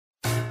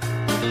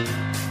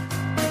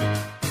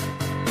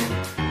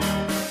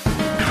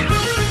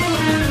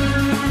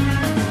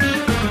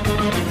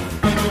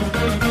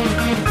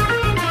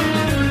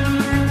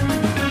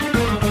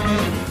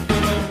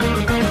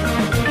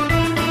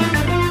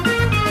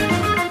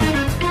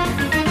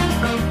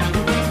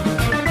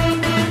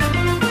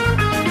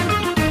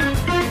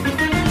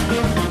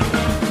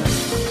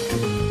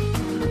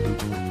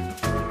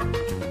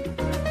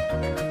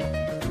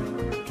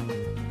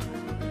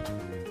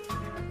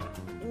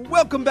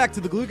Welcome back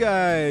to the Glue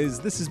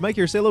Guys. This is Mike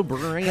here. Say hello,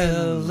 Brian.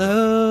 Hello.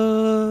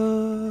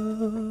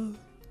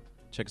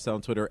 Check us out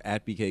on Twitter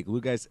at BK Glue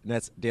Guys,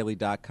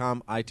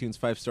 netsdaily.com, iTunes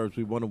 5 stars.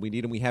 We want them, we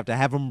need them, we have to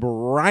have them.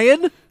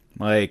 Brian,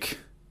 Mike,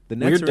 the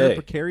Nets weird are in day. a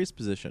precarious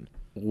position.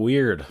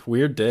 Weird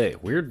day.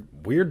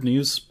 Weird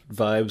news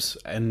vibes,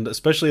 and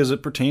especially as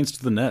it pertains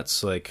to the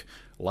Nets. Like,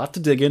 a lot to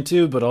dig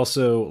into, but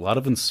also a lot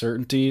of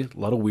uncertainty, a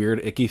lot of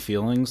weird, icky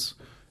feelings.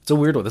 It's a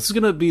weird one. This is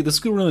gonna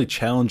really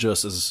challenge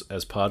us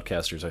as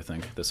podcasters, I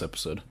think, this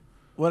episode.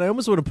 Well, I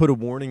almost want to put a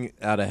warning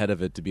out ahead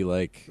of it to be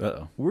like,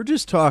 Uh-oh. we're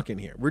just talking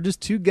here. We're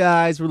just two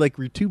guys. We're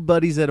two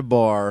buddies at a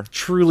bar.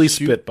 Truly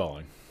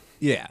spitballing.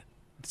 Yeah.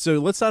 So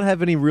let's not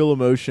have any real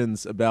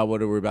emotions about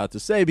what we're about to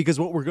say, because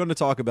what we're going to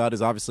talk about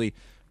is obviously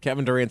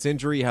Kevin Durant's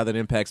injury, how that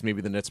impacts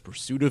maybe the Nets'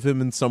 pursuit of him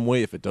in some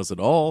way, if it does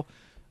at all.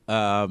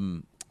 I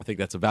think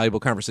that's a valuable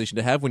conversation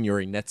to have when you're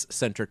a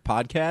Nets-centric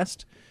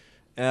podcast.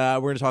 We're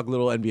going to talk a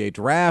little NBA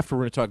draft. We're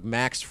going to talk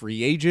max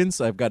free agents.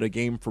 I've got a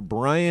game for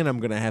Brian. I'm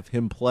going to have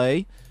him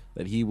play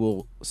that he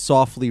will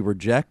softly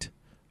reject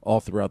all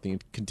throughout the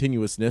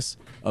continuousness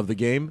of the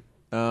game.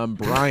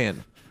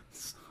 Brian.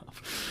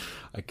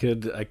 I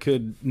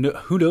could. No,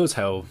 who knows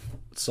how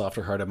soft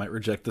or hard I might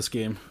reject this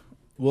game.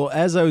 Well,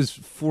 as I was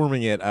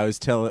forming it, I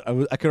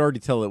could already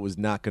tell it was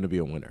not going to be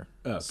a winner.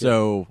 Oh,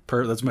 so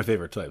that's my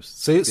favorite types.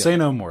 Say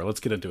no more.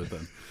 Let's get into it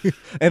then.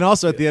 And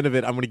also at the end of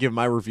it, I'm going to give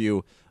my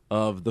review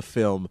of the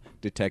film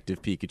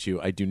Detective Pikachu.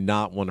 I do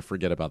not want to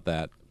forget about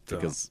that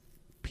because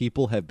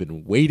people have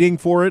been waiting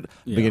for it.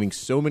 I've been getting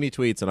so many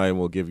tweets, and I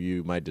will give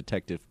you my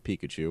Detective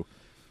Pikachu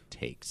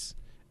takes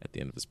at the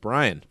end of this.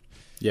 Brian.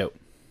 Yep.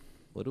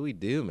 What do we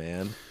do,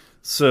 man?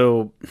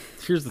 So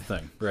here's the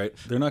thing, right?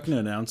 They're not going to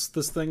announce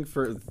this thing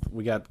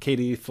we got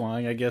Katie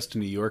flying, I guess, to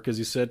New York, as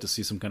you said, to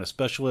see some kind of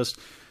specialist.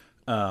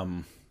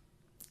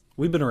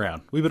 We've been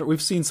around.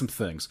 We've seen some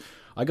things.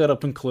 I got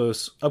up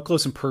close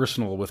and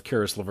personal with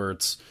Karis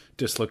LeVert's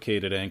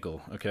dislocated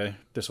ankle. Okay,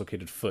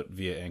 dislocated foot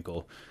via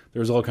ankle.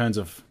 There's all kinds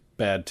of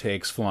bad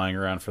takes flying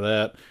around for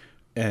that,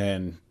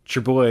 and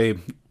your boy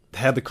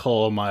had the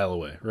call a mile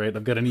away. Right?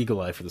 I've got an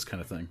eagle eye for this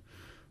kind of thing.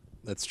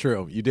 That's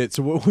true. You did.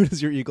 So what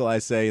does your eagle eye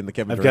say in the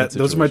Kevin Durant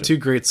situation? Those are my two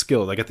great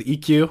skills. I got the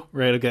EQ,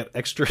 right? I've got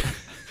extra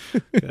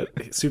got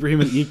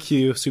superhuman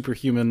EQ,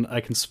 superhuman I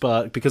can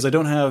spot, because I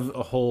don't have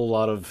I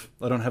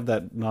don't have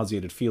that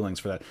nauseated feelings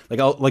for that.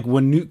 Like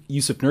when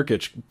Yusuf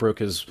Nurkic broke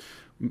his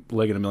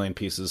leg in a million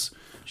pieces,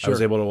 I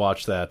was able to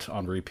watch that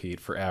on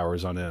repeat for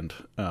hours on end,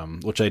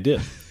 which I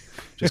did.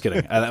 Just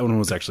kidding. That one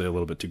was actually a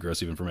little bit too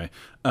gross even for me.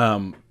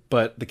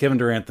 But the Kevin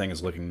Durant thing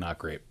is looking not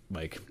great,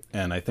 Mike.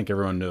 And I think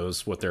everyone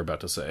knows what they're about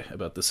to say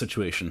about the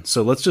situation.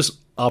 So let's just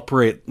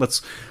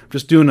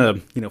just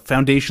doing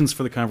foundations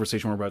for the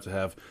conversation we're about to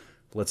have.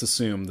 Let's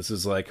assume this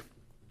is like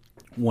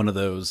one of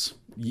those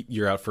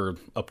you're out for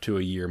up to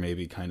a year,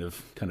 maybe kind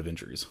of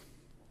injuries.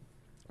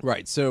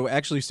 Right. So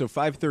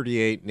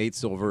 538, Nate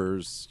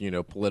Silver's,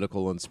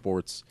 political and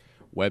sports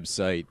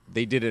website,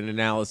 they did an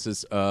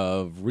analysis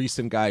of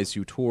recent guys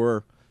who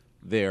tore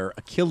their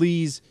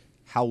Achilles,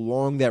 how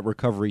long that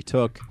recovery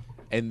took,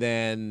 and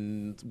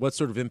then what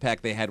sort of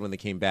impact they had when they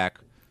came back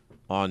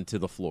onto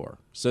the floor.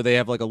 So they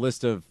have a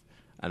list of,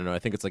 I don't know, I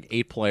think it's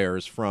 8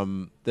 players,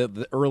 from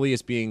the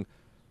earliest being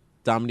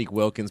Dominique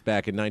Wilkins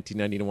back in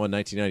 1991,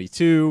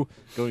 1992,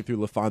 going through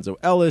LaFonso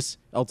Ellis,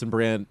 Elton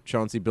Brand,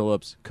 Chauncey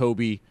Billups,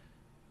 Kobe,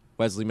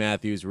 Wesley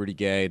Matthews, Rudy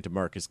Gay, and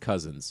DeMarcus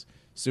Cousins.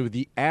 So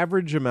the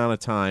average amount of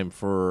time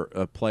for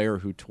a player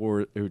who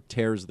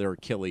tears their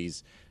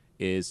Achilles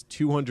is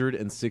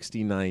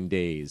 269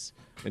 days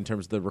in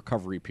terms of the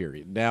recovery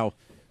period. Now,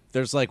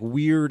 there's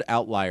weird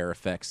outlier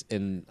effects,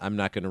 and I'm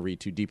not going to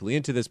read too deeply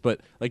into this, but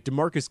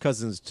DeMarcus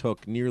Cousins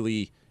took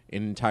nearly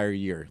an entire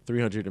year,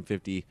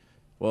 350,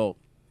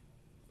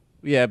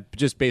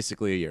 just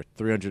basically a year,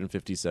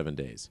 357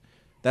 days.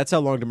 That's how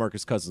long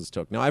DeMarcus Cousins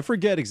took. Now, I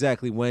forget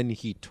exactly when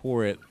he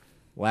tore it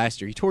last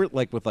year. He tore it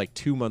with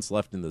 2 months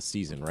left in the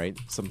season, right?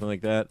 Something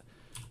like that.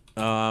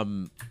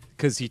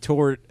 Because he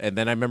tore it, and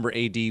then I remember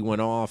AD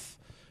went off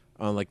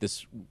on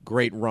this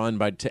great run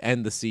to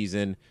end the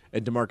season,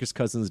 and DeMarcus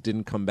Cousins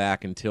didn't come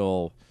back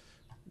until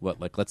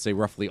let's say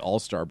roughly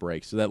All-Star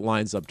break. So that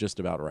lines up just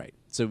about right.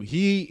 So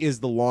he is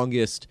the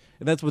longest,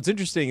 and that's what's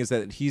interesting, is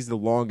that he's the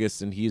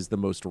longest and he's the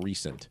most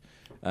recent.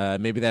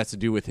 Maybe that's to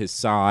do with his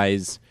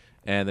size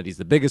and that he's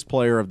the biggest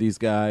player of these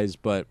guys.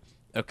 But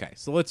okay,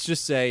 so let's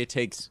just say it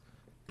takes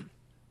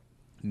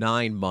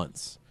 9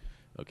 months.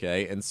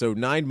 Okay, and so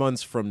 9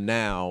 months from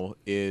now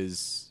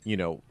is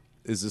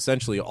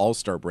essentially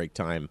All-Star break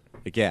time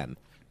again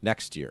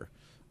next year.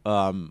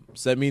 So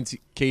that means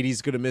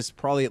Katie's going to miss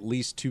probably at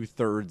least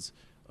 2/3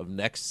 of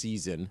next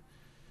season.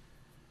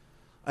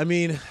 I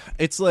mean,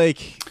 it's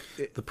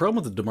the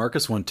problem with the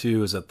DeMarcus one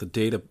too is that the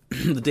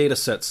data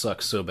set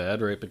sucks so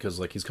bad, right?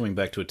 Because he's coming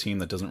back to a team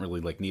that doesn't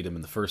really need him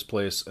in the first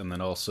place, and then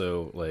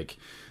also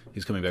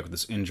he's coming back with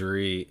this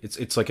injury. It's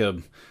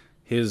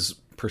his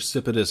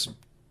precipitous,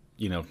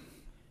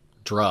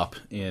 drop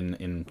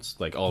in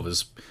all of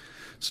his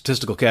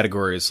statistical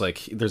categories.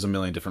 There's a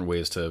million different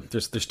ways to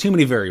there's too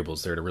many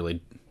variables there to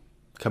really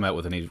come out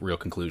with any real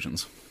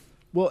conclusions.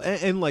 Well,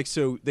 and like,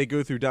 so they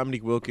go through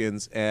Dominique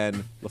Wilkins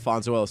and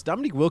LaFonso Ellis.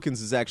 Dominique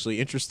Wilkins is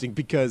actually interesting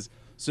because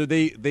so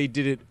they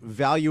did it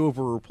value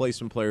over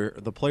replacement player,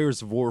 the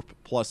player's VORP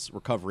plus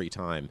recovery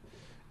time.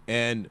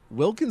 And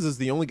Wilkins is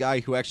the only guy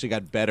who actually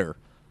got better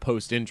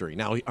post-injury.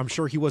 Now, I'm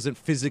sure he wasn't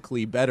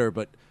physically better,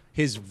 but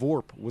his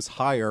VORP was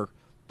higher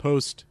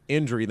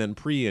post-injury than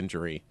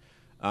pre-injury.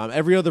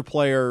 Every other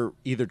player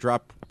either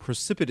dropped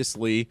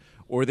precipitously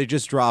or they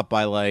just dropped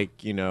by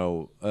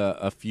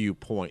a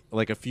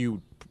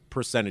few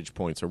percentage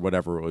points or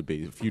whatever it would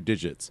be, a few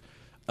digits.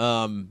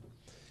 I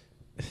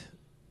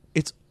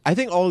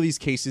think all of these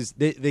cases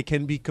they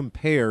can be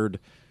compared.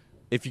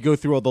 If you go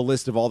through all the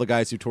list of all the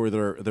guys who tore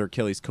their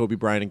Achilles, Kobe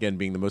Bryant again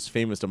being the most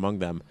famous among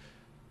them,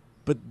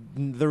 but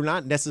they're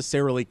not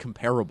necessarily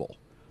comparable.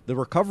 The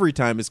recovery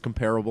time is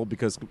comparable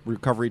because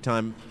recovery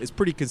time is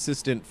pretty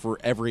consistent for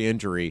every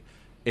injury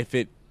if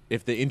the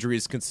injury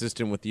is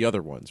consistent with the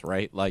other ones,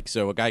 right? Like,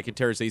 so a guy can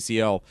tear his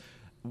ACL.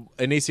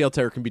 An ACL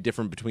tear can be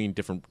different between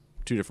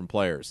two different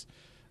players.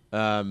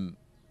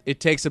 It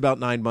takes about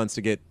 9 months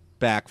to get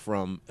back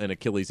from an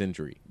Achilles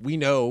injury. We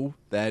know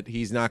that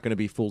he's not going to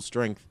be full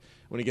strength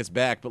when he gets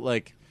back, but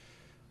like,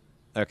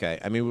 okay,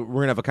 I mean, we're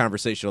going to have a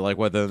conversation of like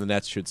whether the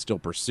Nets should still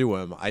pursue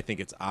him. I think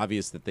it's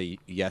obvious that they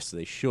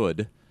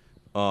should.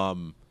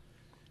 But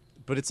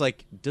it's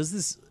like,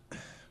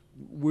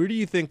 where do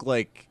you think,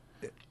 like,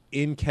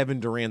 in Kevin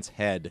Durant's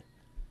head,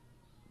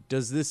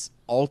 does this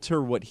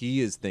alter what he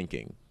is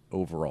thinking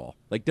overall?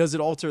 Like, does it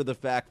alter the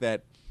fact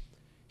that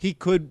he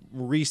could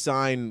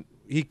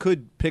he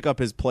could pick up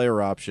his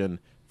player option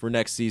for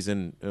next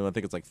season, I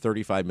think it's like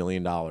 $35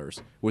 million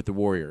with the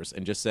Warriors,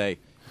 and just say,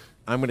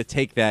 I'm going to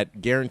take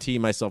that, guarantee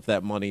myself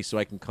that money so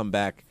I can come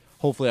back.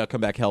 Hopefully I'll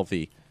come back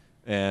healthy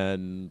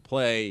and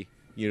play,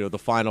 the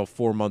final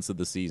 4 months of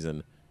the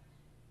season.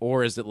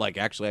 Or is it like,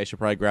 actually, I should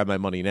probably grab my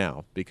money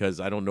now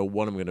because I don't know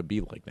what I'm going to be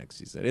like next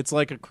season. It's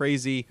like it's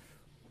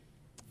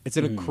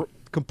a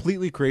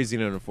completely crazy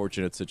and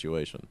unfortunate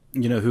situation.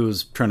 You know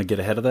who's trying to get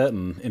ahead of that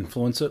and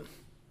influence it?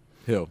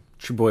 Who?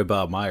 It's your boy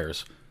Bob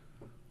Myers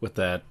with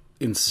that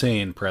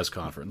insane press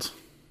conference.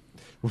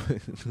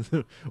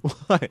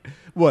 What?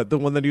 The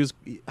one that he was...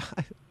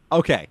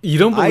 Okay. You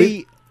don't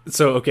believe...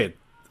 So, okay.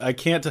 I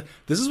can't...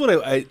 This is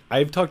what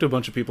I've talked to a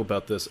bunch of people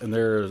about this, and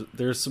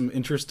there's some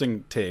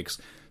interesting takes.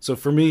 So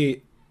for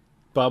me,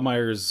 Bob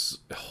Myers'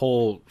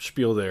 whole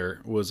spiel there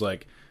was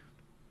like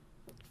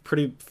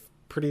pretty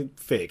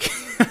fake.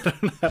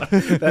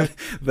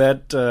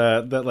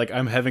 that like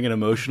I'm having an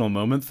emotional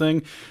moment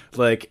thing.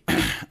 Like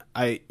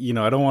I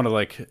don't want to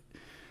like.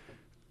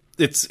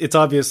 It's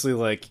obviously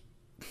like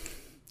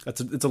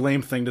it's a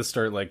lame thing to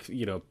start like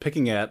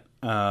picking at.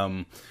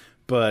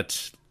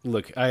 But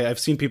look, I've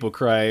seen people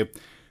cry.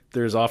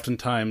 There's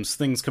oftentimes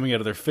things coming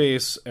out of their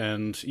face,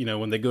 and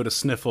when they go to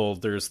sniffle,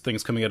 there's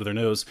things coming out of their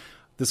nose.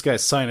 This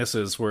guy's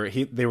sinuses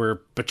they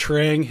were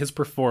betraying his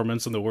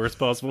performance in the worst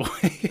possible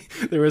way.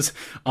 There was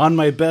on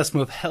my best,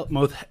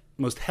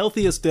 most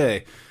healthiest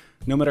day,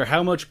 no matter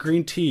how much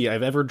green tea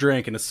I've ever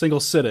drank in a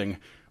single sitting,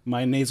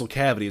 my nasal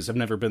cavities have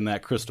never been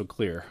that crystal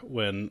clear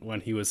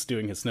when he was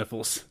doing his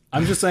sniffles.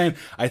 I'm just saying,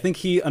 I think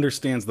he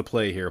understands the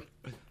play here.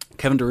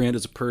 Kevin Durant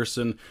is a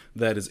person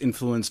that is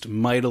influenced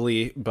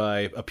mightily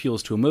by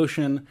appeals to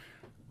emotion.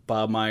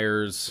 Bob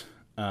Myers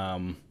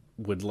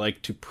would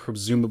like to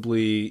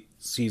presumably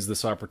seize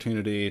this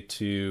opportunity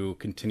to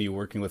continue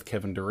working with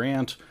Kevin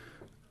Durant.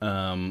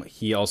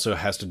 He also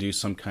has to do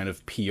some kind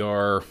of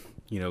PR,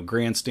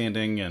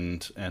 grandstanding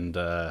and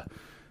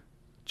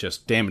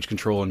just damage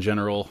control in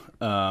general.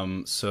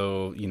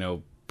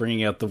 So,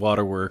 bringing out the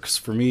waterworks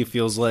for me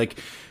feels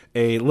like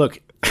a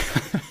look.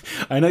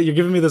 I know you're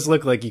giving me this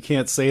look like you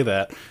can't say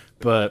that,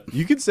 but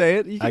you can say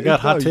it. I got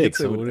hot takes.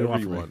 So what do you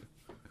want from me?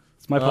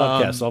 It's my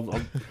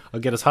podcast. I'll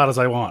get as hot as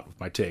I want with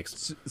my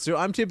takes. So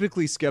I'm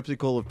typically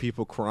skeptical of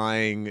people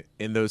crying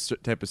in those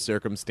type of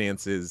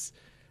circumstances.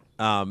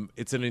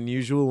 It's an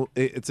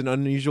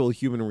unusual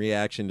human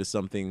reaction to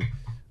something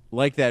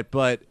like that,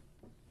 but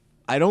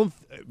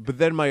but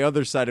then my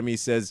other side of me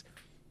says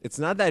it's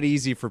not that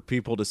easy for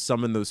people to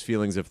summon those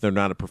feelings if they're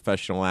not a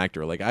professional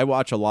actor. Like, I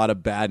watch a lot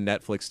of bad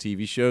Netflix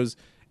TV shows,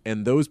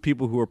 and those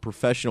people who are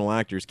professional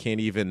actors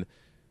can't even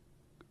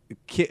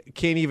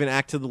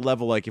act to the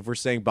level. Like, if we're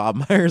saying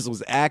Bob Myers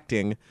was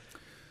acting,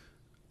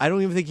 I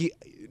don't even think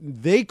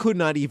they could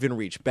not even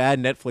reach. Bad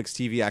Netflix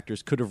TV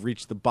actors could have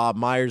reached the Bob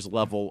Myers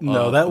level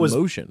of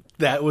emotion.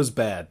 That was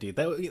bad, dude.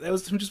 That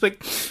was just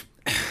like...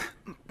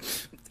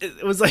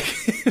 It was like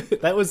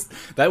that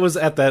was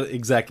at that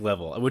exact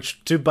level,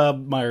 which, to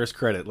Bob Myers'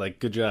 credit, like,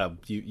 good job,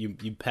 you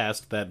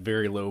passed that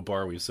very low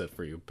bar we set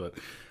for you. But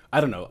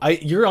I don't know,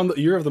 you're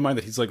of the mind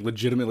that he's like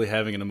legitimately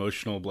having an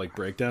emotional like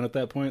breakdown at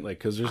that point, like,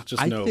 because there's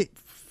just no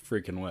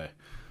freaking way.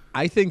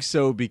 I think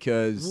so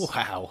because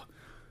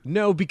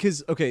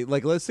okay,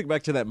 like, let's think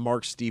back to that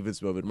Mark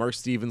Stevens moment. Mark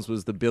Stevens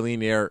was the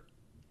billionaire,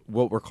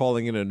 what we're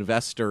calling an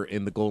investor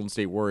in the Golden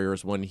State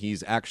Warriors, when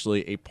he's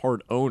actually a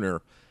part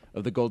owner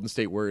of the Golden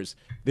State Warriors.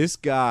 This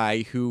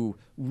guy who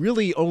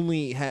really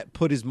only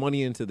put his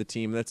money into the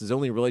team, that's his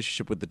only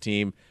relationship with the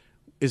team,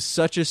 is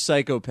such a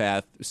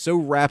psychopath, so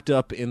wrapped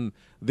up in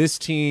this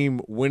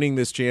team winning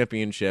this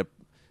championship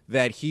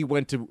that he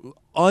went to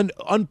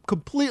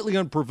completely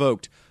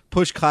unprovoked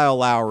push Kyle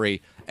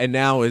Lowry, and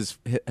now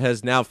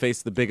has now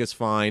faced the biggest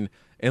fine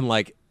in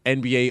like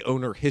NBA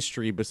owner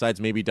history besides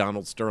maybe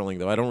Donald Sterling,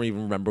 though I don't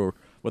even remember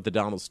what the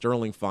Donald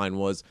Sterling fine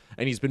was.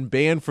 And he's been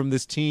banned from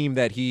this team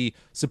that he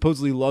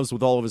supposedly loves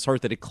with all of his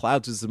heart, that it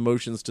clouds his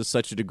emotions to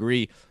such a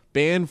degree.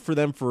 Banned for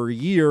them for a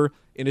year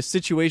in a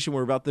situation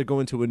where we're about to go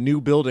into a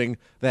new building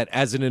that,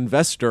 as an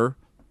investor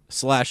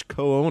 /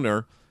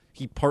 co-owner,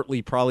 he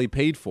partly probably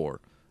paid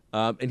for.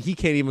 And he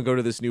can't even go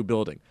to this new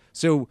building.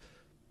 So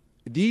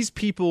these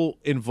people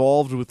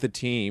involved with the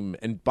team,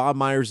 and Bob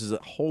Myers is a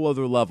whole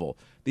other level.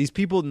 These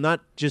people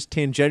not just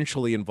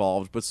tangentially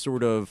involved, but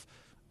sort of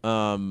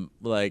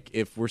like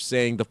if we're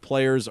saying the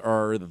players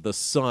are the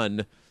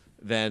sun,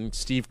 then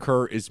Steve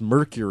Kerr is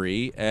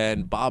Mercury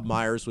and Bob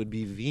Myers would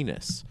be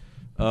Venus.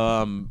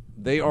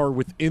 They are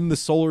within the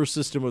solar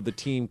system of the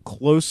team,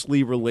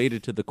 closely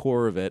related to the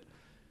core of it.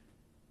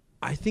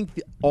 I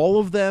think all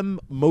of them,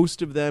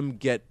 most of them,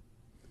 get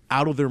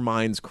out of their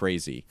minds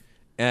crazy.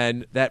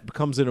 And that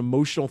becomes an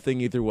emotional thing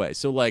either way.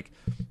 So, like,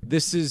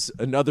 this is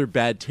another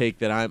bad take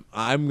that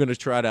I'm going to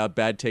try to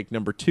bad take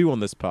number 2 on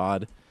this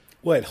pod.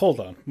 Wait, hold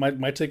on.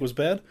 My take was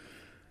bad?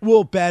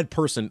 Well, bad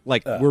person,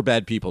 like we're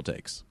bad people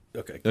takes.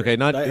 Okay. Great. Okay,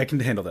 not I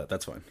can handle that.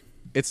 That's fine.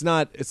 It's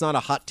not a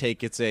hot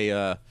take. It's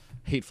a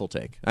hateful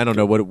take. I don't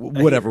know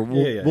whatever.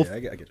 I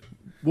get it.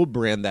 We'll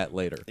brand that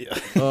later.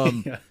 Yeah.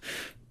 Yeah.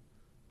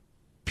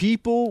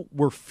 People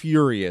were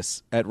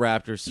furious at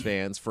Raptors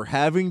fans for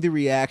having the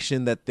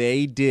reaction that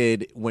they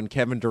did when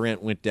Kevin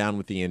Durant went down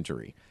with the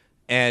injury.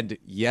 And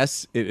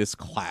yes, it is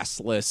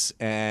classless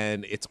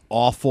and it's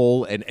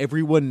awful, and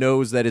everyone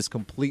knows that is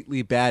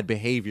completely bad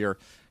behavior,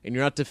 and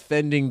you're not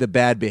defending the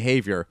bad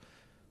behavior.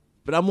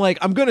 But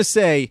I'm going to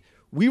say,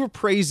 we were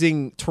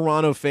praising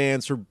Toronto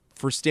fans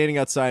for standing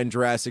outside in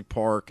Jurassic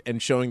Park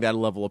and showing that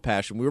level of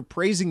passion. We were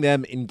praising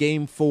them in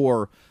Game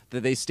 4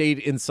 that they stayed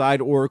inside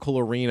Oracle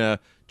Arena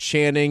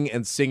chanting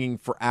and singing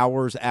for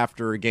hours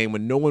after a game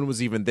when no one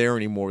was even there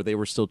anymore. They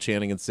were still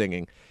chanting and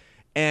singing.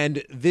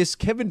 And this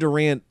Kevin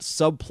Durant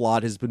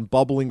subplot has been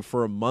bubbling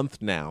for a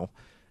month now,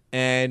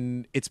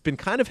 and it's been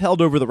kind of held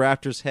over the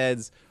Raptors'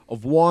 heads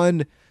of,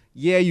 one,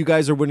 yeah, you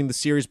guys are winning the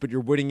series, but you're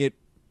winning it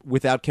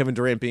without Kevin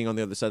Durant being on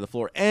the other side of the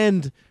floor.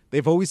 And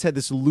they've always had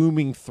this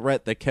looming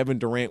threat that Kevin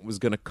Durant was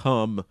going to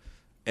come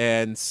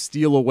and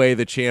steal away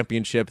the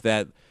championship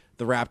that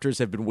the Raptors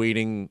have been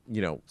waiting,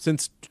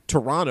 since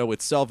Toronto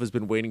itself has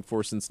been waiting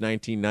for since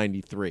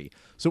 1993.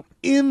 So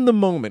in the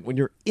moment, when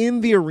you're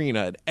in the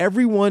arena, and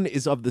everyone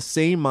is of the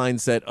same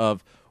mindset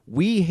of,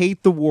 we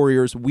hate the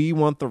Warriors, we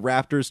want the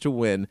Raptors to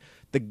win,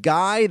 the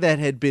guy that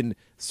had been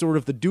sort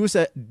of the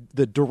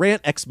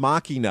Durant ex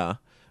machina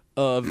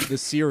of the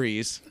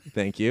series,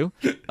 thank you,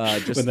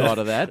 thought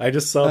of that. I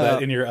just saw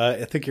that in your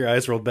I think your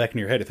eyes rolled back in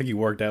your head. I think you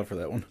worked out for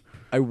that one.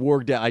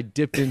 I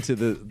dipped into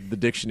the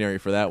dictionary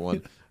for that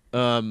one.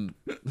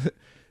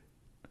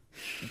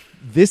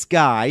 This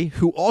guy,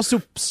 who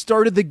also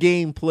started the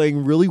game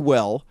playing really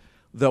well,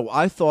 though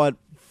I thought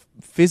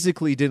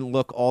physically didn't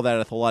look all that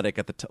athletic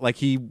at the time. Like,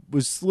 he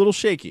was a little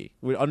shaky,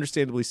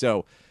 understandably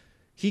so.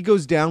 He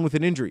goes down with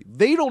an injury.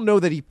 They don't know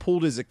that he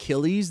pulled his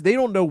Achilles. They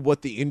don't know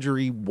what the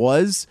injury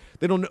was.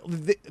 They don't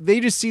know. They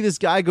just see this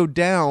guy go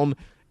down,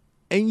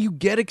 and you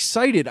get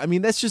excited. I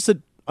mean,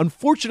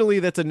 unfortunately,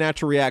 that's a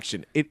natural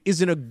reaction. It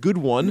isn't a good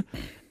one.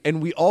 And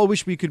we all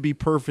wish we could be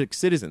perfect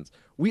citizens.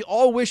 We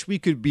all wish we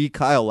could be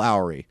Kyle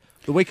Lowry.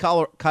 The way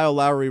Kyle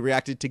Lowry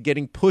reacted to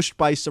getting pushed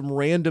by some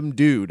random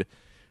dude.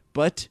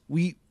 But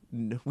we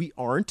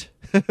aren't.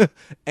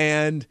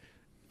 And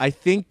I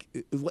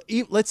think,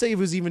 let's say it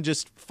was even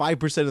just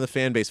 5% of the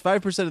fan base.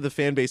 5% of the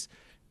fan base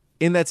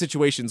in that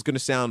situation is going to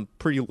sound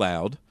pretty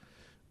loud.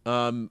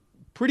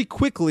 Pretty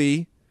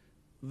quickly,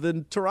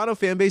 the Toronto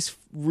fan base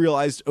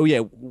realized, oh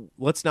yeah,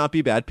 let's not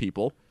be bad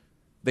people.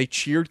 They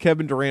cheered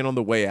Kevin Durant on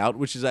the way out,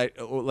 which is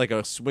like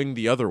a swing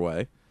the other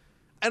way.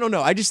 I don't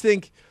know. I just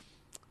think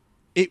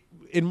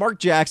and Mark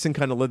Jackson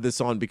kind of led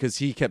this on because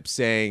he kept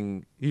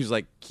saying,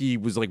 he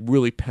was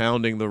really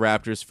pounding the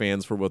Raptors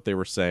fans for what they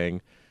were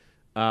saying.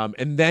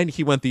 And then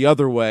he went the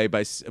other way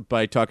by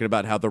talking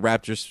about how the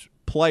Raptors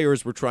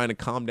players were trying to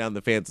calm down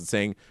the fans and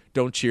saying,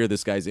 don't cheer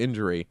this guy's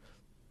injury.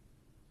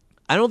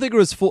 I don't think it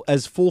was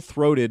as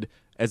full-throated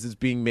as it's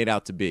being made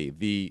out to be.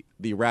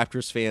 The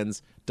Raptors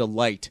fans'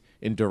 delight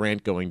in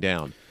Durant going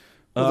down.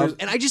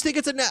 And I just think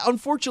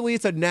unfortunately,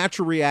 it's a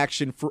natural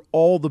reaction for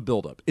all the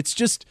buildup. It's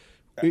just,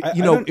 I'm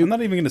not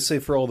even going to say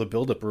for all the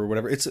buildup or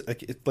whatever. It's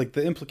like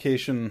the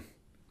implication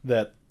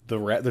that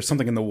there's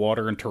something in the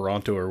water in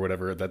Toronto or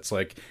whatever that's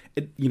like,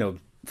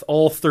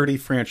 all 30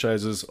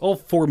 franchises, all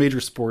 4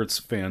 major sports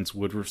fans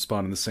would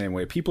respond in the same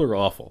way. People are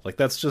awful. Like,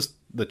 that's just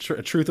the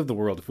truth of the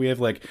world. If we have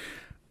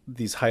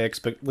these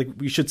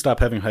we should stop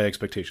having high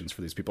expectations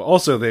for these people.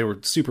 Also, they were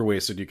super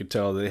wasted. You could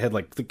tell they had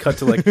like the cut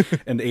to like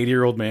an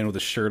 80-year-old man with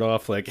his shirt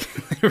off. Like,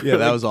 yeah,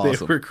 that was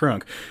awesome. They were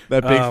crunk.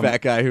 That big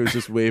fat guy who was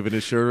just waving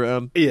his shirt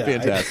around. Yeah,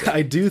 fantastic.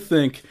 I do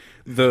think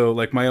though,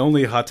 like my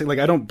only hot take, like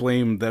I don't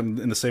blame them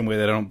in the same way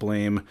that I don't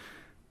blame,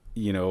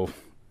 people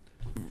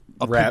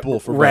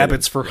for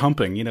rabbits for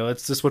humping.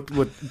 It's just what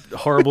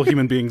horrible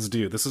human beings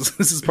do. This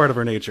is part of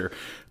our nature.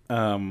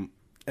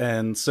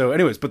 And so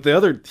anyways, but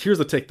here's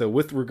the take though,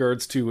 with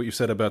regards to what you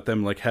said about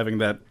them like having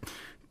that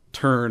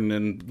turn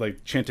and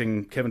like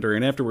chanting Kevin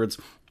Durant afterwards.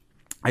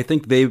 I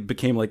think they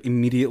became like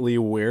immediately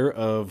aware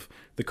of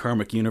the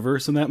karmic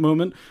universe in that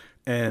moment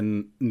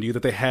and knew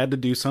that they had to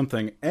do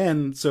something.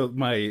 And so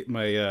my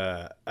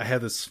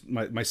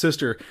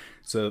sister,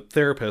 so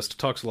therapist,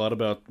 talks a lot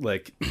about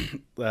like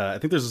I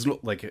think there's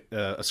like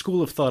a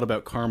school of thought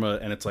about karma,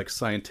 and it's like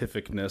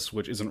scientificness,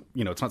 which isn't,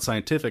 it's not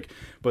scientific,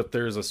 but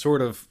there's a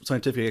sort of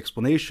scientific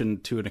explanation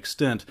to an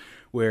extent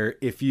where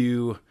if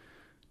you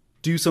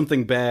do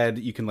something bad,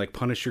 you can like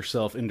punish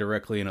yourself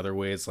indirectly in other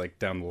ways, like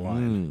down the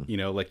line.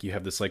 Like you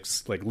have this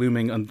like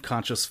looming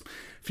unconscious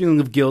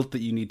feeling of guilt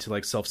that you need to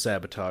like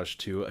self-sabotage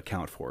to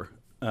account for.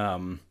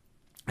 And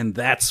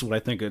that's what I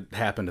think had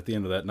happened at the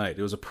end of that night.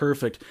 It was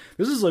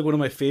this is like one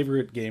of my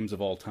favorite games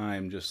of all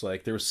time. Just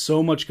like there was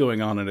so much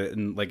going on in it,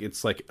 and like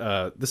it's like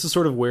this is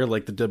sort of where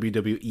like the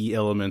WWE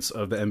elements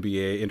of the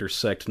NBA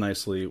intersect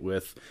nicely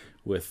with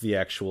the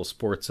actual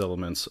sports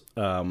elements.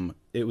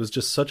 It was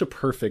just such a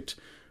perfect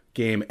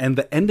game, and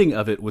the ending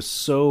of it was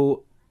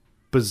so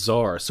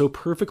bizarre, so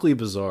perfectly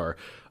bizarre,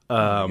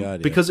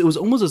 because it was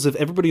almost as if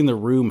everybody in the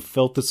room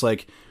felt this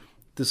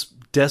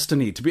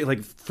destiny to be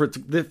like for it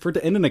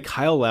to end in a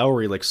Kyle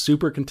Lowry like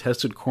super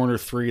contested corner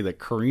three that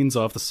careens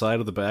off the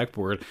side of the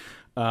backboard,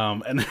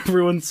 and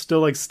everyone's still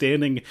like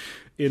standing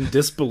in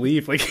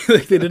disbelief, like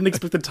they didn't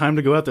expect the time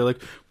to go out. They're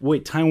like,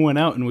 wait, time went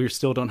out and we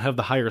still don't have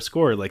the higher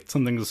score, like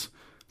something's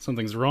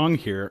wrong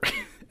here.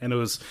 And it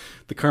was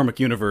the karmic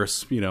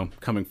universe,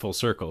 coming full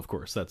circle. Of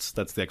course, that's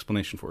the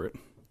explanation for it.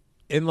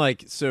 And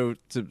like, so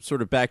to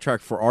sort of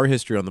backtrack for our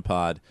history on the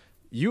pod,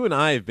 you and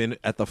I have been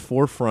at the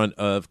forefront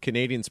of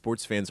Canadian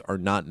sports fans are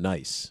not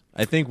nice.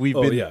 I think we've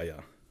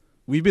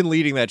been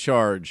leading that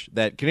charge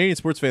that Canadian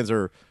sports fans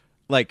are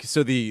like,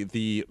 so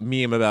the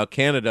meme about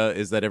Canada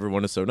is that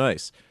everyone is so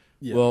nice.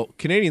 Yeah. Well,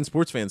 Canadian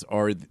sports fans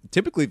are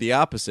typically the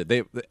opposite.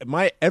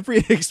 Every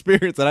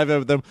experience that I've had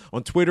with them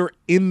on Twitter,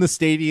 in the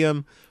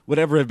stadium,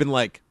 whatever, have been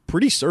like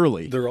pretty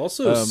surly. They're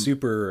also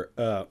super,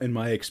 in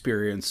my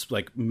experience,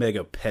 like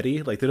mega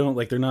petty. Like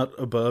they're not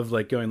above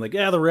like going like,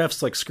 yeah, the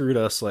refs like screwed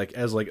us, like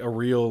as like a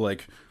real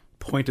like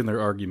point in their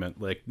argument.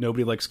 Like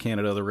nobody likes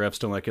Canada, the refs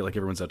don't like it, like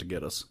everyone's out to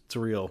get us. It's a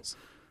real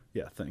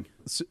thing.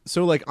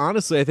 So like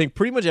honestly, I think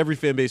pretty much every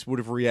fan base would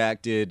have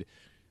reacted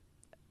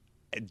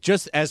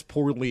just as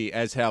poorly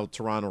as how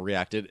Toronto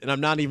reacted.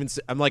 And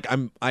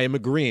I am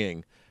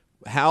agreeing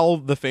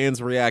how the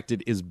fans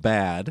reacted is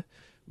bad,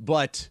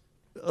 but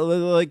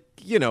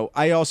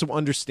I also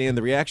understand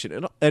the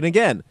reaction. And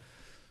again,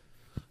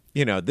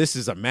 this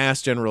is a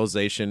mass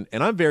generalization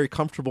and I'm very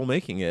comfortable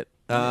making it.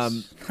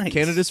 Nice.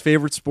 Canada's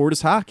favorite sport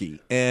is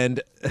hockey.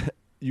 And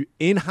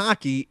in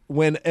hockey,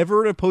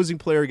 whenever an opposing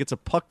player gets a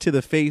puck to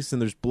the face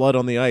and there's blood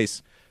on the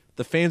ice,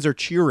 the fans are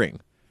cheering.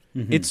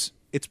 Mm-hmm.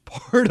 It's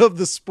part of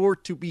the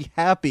sport to be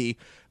happy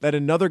that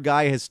another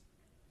guy has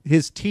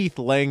his teeth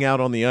laying out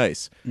on the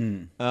ice.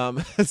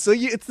 So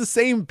it's the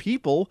same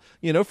people,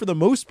 for the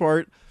most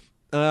part.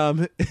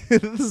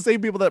 The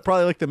same people that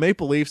probably like the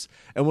Maple Leafs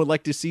and would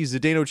like to see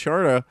Zdeno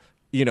Chara,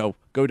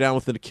 go down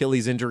with an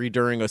Achilles injury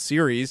during a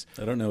series.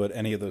 I don't know what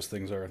any of those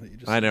things are. That you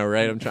just I know,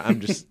 right? I'm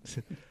just.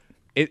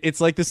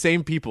 It's like the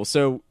same people.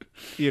 So,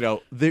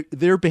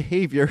 their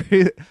behavior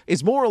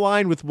is more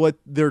aligned with what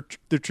the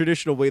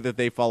traditional way that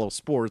they follow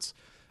sports.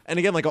 And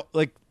again,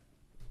 like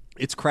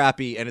it's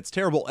crappy and it's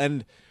terrible.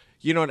 And,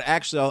 and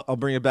actually, I'll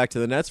bring it back to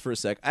the Nets for a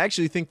sec. I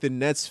actually think the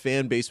Nets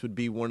fan base would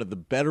be one of the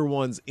better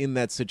ones in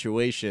that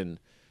situation.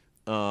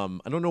 I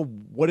don't know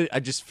I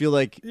just feel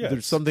like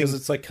there's something. Because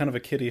it's like kind of a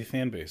kiddie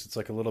fan base. It's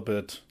like a little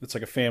bit, it's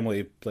like a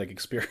family like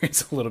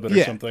experience a little bit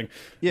or something.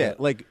 Yeah.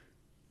 Like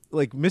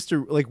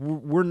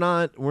we're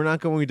not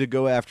going to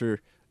go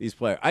after these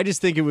players. I just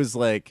think it was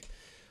like,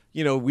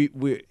 we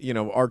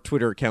our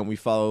Twitter account, we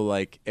follow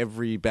like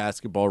every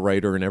basketball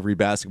writer and every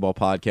basketball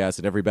podcast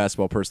and every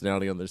basketball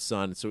personality on the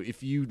sun. So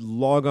if you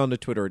log on to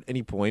Twitter at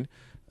any point,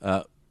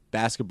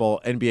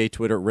 basketball, NBA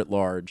Twitter writ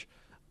large,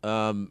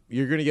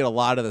 you're going to get a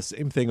lot of the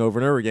same thing over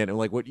and over again. And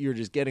like what you're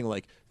just getting,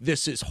 like,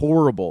 this is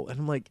horrible. And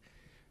I'm like,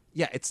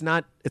 yeah, it's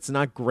not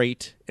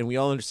great. And we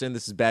all understand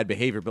this is bad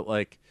behavior, but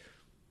like,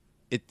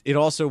 It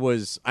also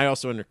was. I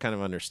also kind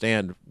of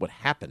understand what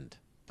happened.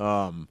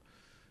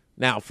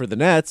 Now for the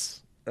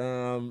Nets,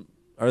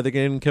 are they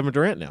getting Kevin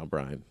Durant now,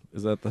 Brian?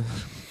 Is that the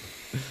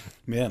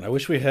man? I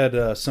wish we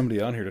had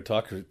somebody on here to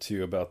talk to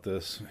you about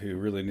this who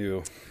really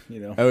knew.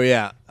 Oh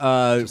yeah.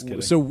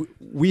 So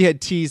we had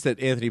teased that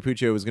Anthony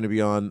Puccio was going to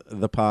be on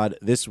the pod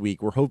this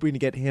week. We're hoping to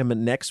get him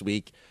next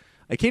week.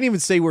 I can't even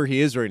say where he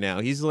is right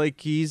now. He's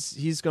like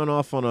he's gone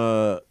off on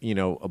a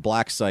a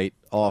black site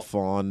off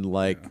on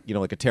like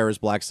like a terrorist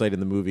black site in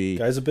the movie.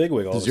 Guy's a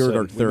bigwig. All of a Zero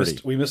sudden. Dark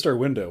 30. We missed our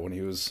window when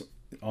he was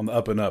on the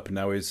up and up, and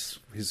now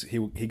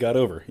he got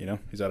over.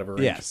 He's out of our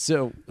range. Yeah.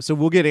 So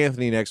we'll get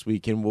Anthony next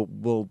week, and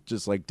we'll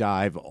just like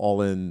dive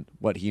all in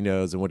what he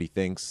knows and what he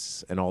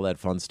thinks and all that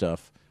fun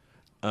stuff.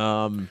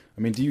 I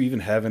mean, do you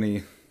even have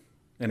any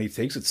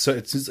takes?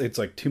 It's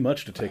like too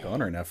much to take on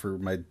right now for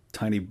my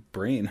tiny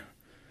brain.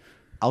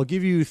 I'll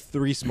give you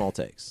 3 small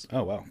takes.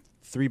 Oh, wow.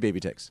 3 baby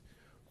takes.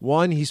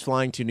 1, he's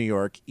flying to New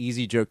York.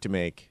 Easy joke to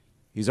make.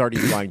 He's already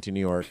flying to New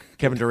York.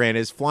 Kevin Durant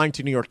is flying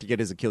to New York to get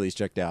his Achilles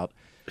checked out.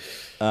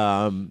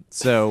 And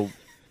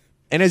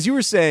as you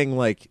were saying,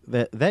 like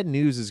that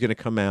news is going to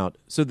come out.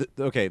 So,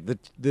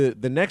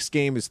 the next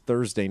game is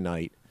Thursday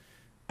night.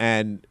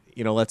 And,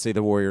 let's say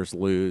the Warriors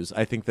lose.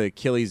 I think the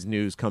Achilles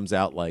news comes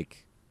out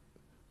like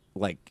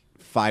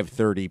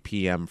 5:30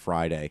 p.m.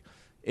 Friday.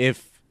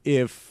 If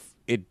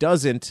it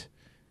doesn't,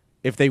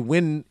 if they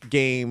win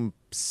game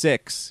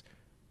 6,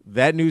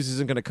 that news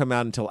isn't going to come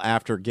out until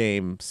after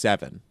game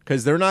 7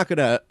 because they're not going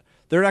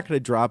to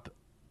drop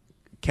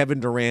Kevin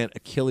Durant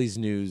Achilles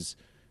news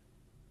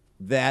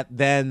that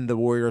then the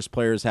Warriors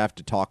players have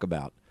to talk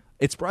about.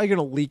 It's probably going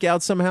to leak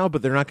out somehow,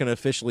 but they're not going to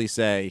officially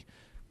say,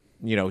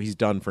 he's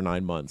done for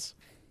 9 months.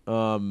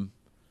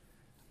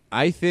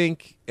 I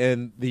think,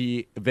 and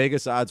the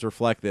Vegas odds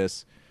reflect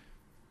this,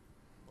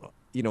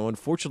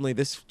 unfortunately,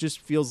 this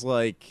just feels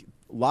like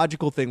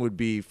logical thing would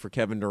be for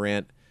Kevin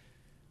Durant.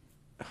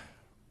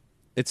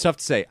 It's tough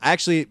to say.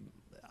 Actually,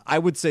 I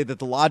would say that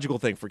the logical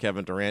thing for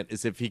Kevin Durant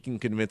is if he can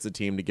convince a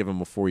team to give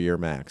him a 4-year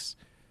max.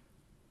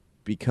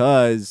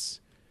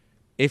 Because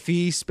if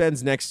he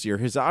spends next year,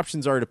 his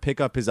options are to pick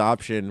up his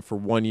option for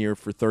 1 year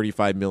for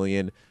 $35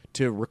 million,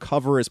 to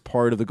recover as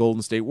part of the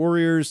Golden State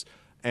Warriors,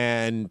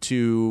 and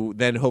to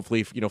then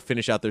hopefully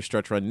finish out their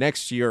stretch run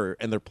next year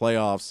and their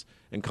playoffs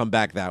and come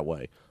back that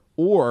way.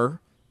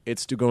 Or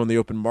it's to go in the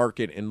open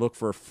market and look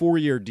for a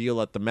 4-year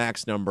deal at the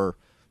max number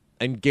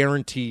and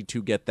guarantee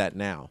to get that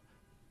now.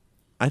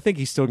 I think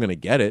he's still going to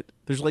get it.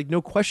 There's like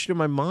no question in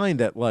my mind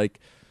that like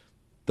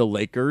the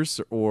Lakers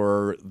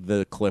or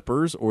the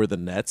Clippers or the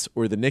Nets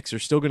or the Knicks are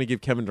still going to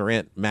give Kevin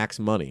Durant max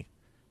money.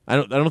 I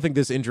don't think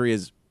this injury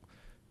is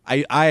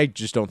I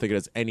just don't think it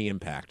has any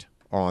impact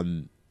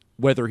on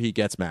whether he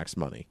gets max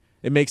money.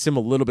 It makes him a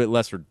little bit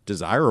less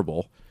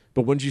desirable,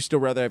 but wouldn't you still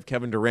rather have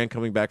Kevin Durant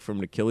coming back from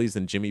an Achilles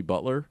than Jimmy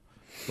Butler?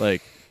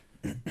 Like,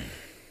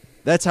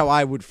 that's how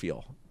I would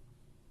feel.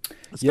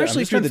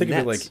 Especially if you're the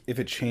Nets. Like, if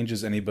it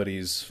changes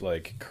anybody's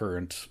like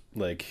current,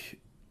 like,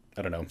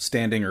 I don't know,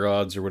 standing or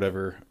odds or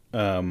whatever.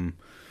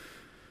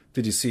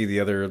 Did you see the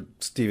other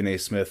Stephen A.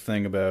 Smith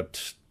thing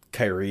about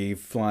Kyrie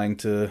flying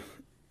to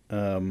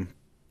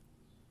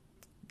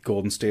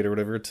Golden State or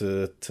whatever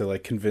to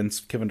like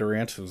convince Kevin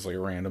Durant? It was like a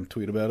random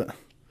tweet about it.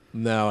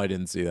 No, I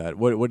didn't see that.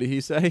 What did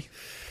he say?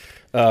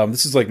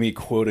 This is like me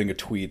quoting a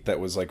tweet that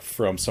was like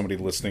from somebody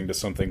listening to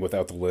something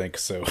without the link,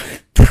 so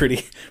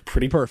pretty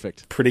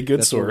perfect, pretty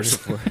good That's source.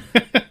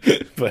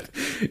 But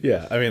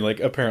yeah, I mean, like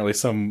apparently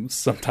some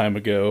time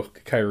ago,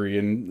 Kyrie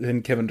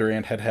and Kevin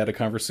Durant had a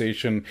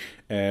conversation,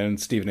 and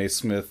Stephen A.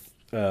 Smith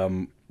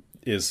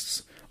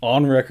is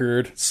on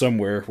record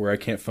somewhere where I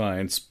can't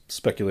find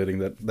speculating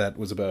that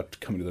was about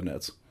coming to the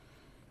Nets.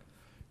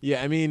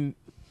 Yeah, I mean,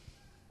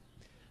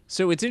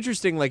 so it's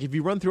interesting. Like if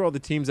you run through all the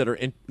teams that are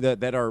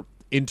that are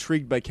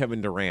intrigued by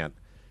Kevin Durant,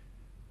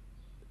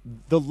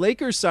 the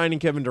Lakers signing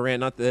Kevin Durant,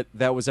 not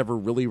that was ever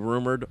really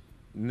rumored.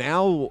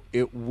 Now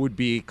it would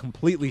be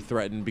completely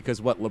threatened because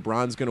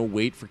LeBron's going to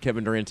wait for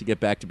Kevin Durant to get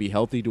back to be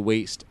healthy to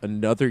waste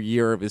another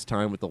year of his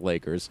time with the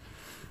Lakers.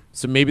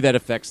 So maybe that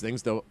affects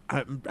things, though.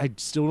 I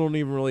still don't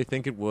even really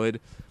think it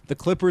would. The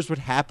Clippers would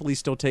happily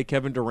still take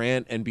Kevin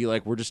Durant and be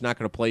like, we're just not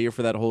going to play you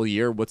for that whole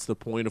year. What's the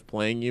point of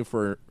playing you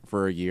for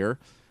a year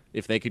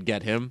if they could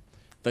get him?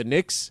 The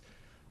Knicks,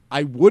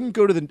 I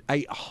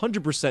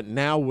 100%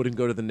 now wouldn't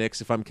go to the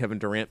Knicks if I'm Kevin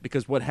Durant,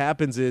 because what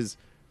happens is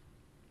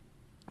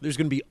there's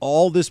going to be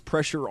all this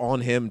pressure on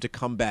him to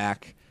come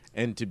back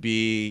and to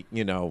be,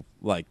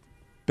 like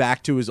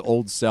back to his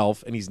old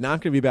self, and he's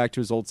not going to be back to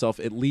his old self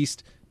at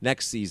least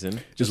next season.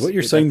 Is what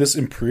you're saying this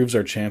improves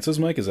our chances,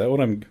 Mike? Is that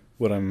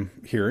what I'm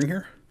hearing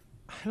here?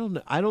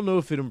 I don't know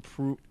if it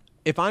improves.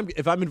 If I'm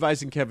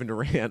advising Kevin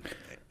Durant,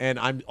 and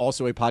I'm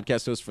also a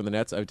podcast host for the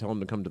Nets, I would tell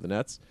him to come to the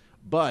Nets.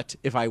 But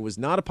if I was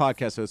not a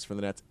podcast host for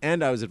the Nets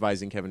and I was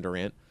advising Kevin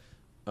Durant,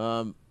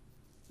 I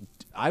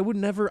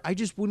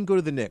just wouldn't go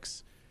to the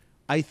Knicks.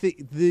 I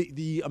think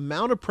the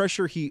amount of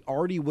pressure he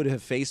already would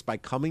have faced by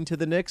coming to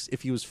the Knicks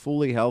if he was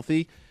fully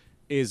healthy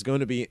is going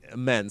to be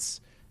immense.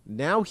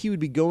 Now he would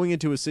be going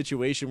into a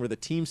situation where the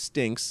team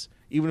stinks,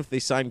 even if they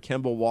sign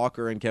Kemba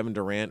Walker and Kevin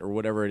Durant or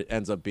whatever it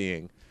ends up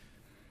being.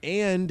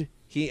 And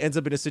he ends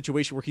up in a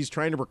situation where he's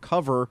trying to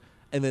recover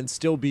and then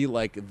still be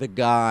like the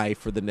guy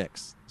for the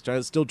Knicks.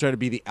 Still trying to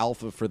be the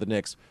alpha for the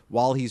Knicks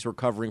while he's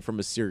recovering from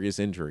a serious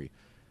injury.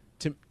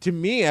 To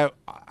me,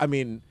 I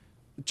mean,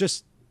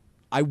 just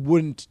I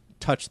wouldn't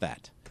touch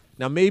that.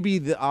 Now, maybe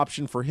the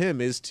option for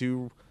him is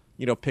to,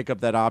 pick up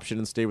that option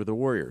and stay with the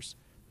Warriors.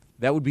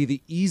 That would be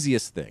the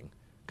easiest thing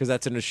because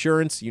that's an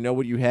assurance. You know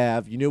what you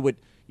have. You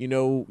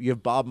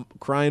have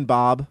crying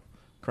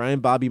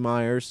Bobby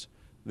Myers.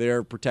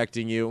 They're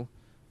protecting you.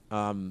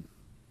 I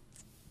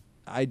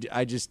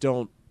just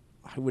don't.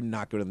 I would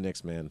not go to the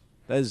Knicks, man.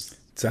 That is.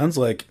 Sounds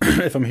like,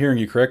 if I'm hearing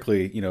you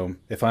correctly,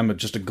 if I'm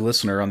just a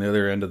glistener on the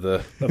other end of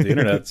the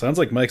internet, sounds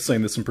like Mike's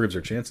saying this improves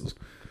our chances.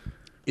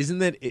 Isn't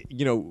that,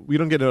 we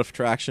don't get enough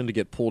traction to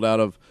get pulled out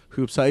of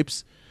hoops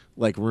hypes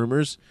like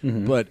rumors,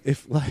 but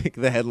if like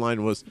the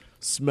headline was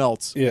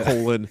Smelts,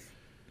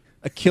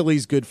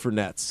 Achilles good for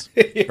Nets,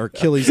 or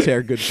Achilles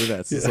tear good for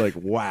Nets, it's like,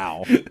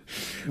 wow,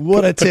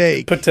 what a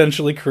take.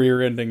 Potentially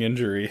career-ending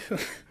injury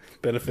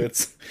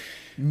benefits.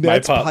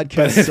 Nets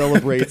podcast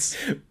celebrates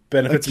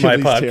benefits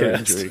Achilles my tear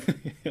podcast.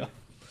 Injury.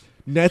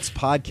 Nets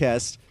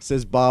podcast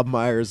says Bob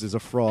Myers is a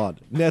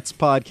fraud. Nets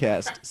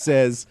podcast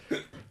says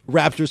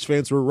Raptors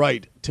fans were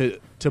right to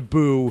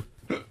boo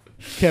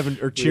Kevin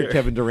or cheer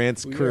Kevin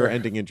Durant's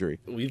career-ending injury.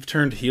 We've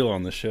turned heel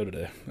on this show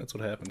today. That's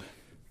what happened.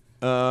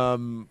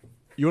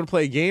 You want to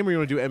play a game or you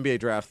want to do NBA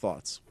draft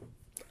thoughts?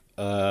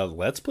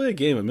 Let's play a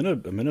game. I'm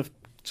in a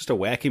just a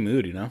wacky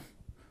mood, All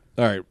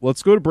right,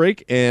 let's go to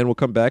break and we'll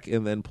come back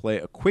and then play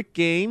a quick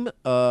game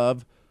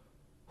of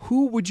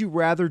who would you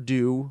rather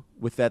do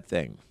with that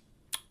thing?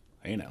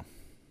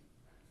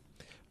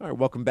 All right,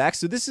 welcome back.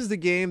 So this is the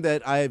game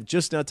that I have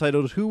just now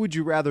titled "Who Would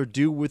You Rather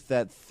Do with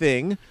That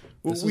Thing?"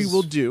 What we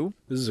will do.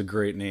 This is a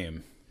great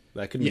name.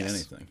 That could mean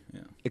anything.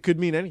 Yeah, it could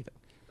mean anything.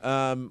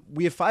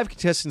 We have 5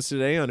 contestants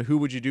today on "Who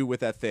Would You Do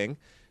with That Thing."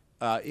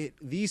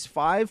 These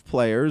 5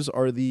 players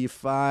are the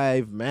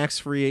 5 max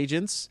free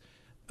agents.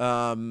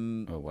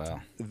 Oh wow!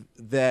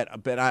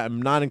 But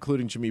I'm not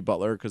including Jimmy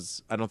Butler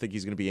because I don't think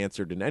he's going to be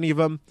answered in any of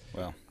them.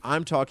 Wow!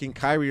 I'm talking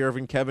Kyrie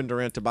Irving, Kevin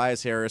Durant,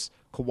 Tobias Harris,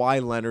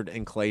 Kawhi Leonard,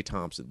 and Klay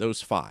Thompson.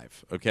 Those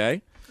 5.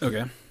 Okay.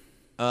 Okay.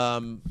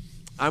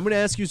 I'm going to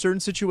ask you certain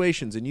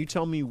situations, and you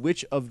tell me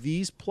which of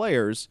these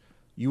players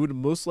you would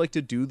most like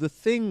to do the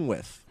thing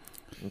with.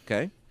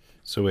 Okay.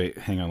 So wait,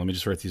 hang on. Let me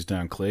just write these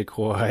down: Klay,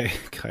 Kawhi,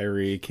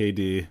 Kyrie,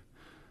 KD,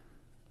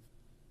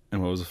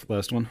 and what was the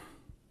last one?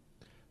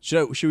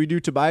 Should we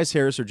do Tobias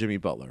Harris or Jimmy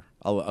Butler?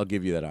 I'll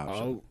give you that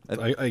option.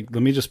 Let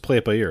me just play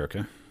it by ear,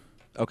 okay?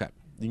 Okay.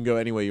 You can go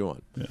any way you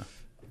want.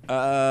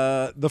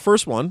 Yeah. The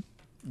first one,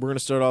 we're going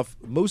to start off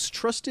most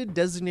trusted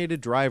designated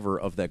driver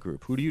of that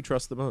group. Who do you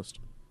trust the most?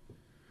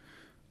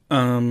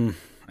 I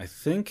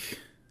think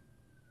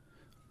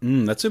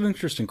that's an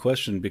interesting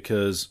question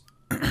because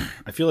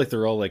I feel like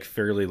they're all like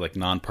fairly like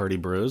non-party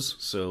bros.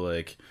 So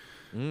like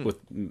with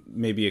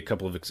maybe a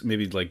couple of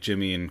maybe like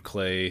Jimmy and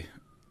Klay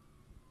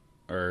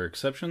are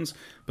exceptions,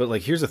 but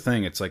like here's the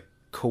thing: it's like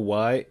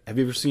Kawhi. Have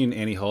you ever seen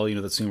Annie Hall? You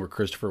know that scene where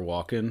Christopher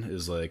Walken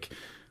is like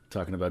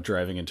talking about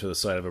driving into the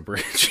side of a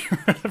bridge.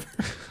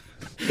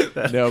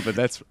 No, but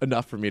that's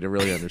enough for me to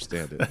really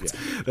understand it.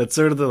 That's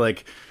sort of the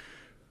like.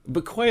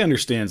 But Kawhi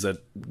understands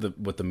that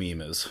what the meme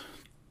is.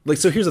 Like,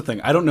 so here's the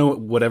thing. I don't know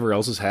whatever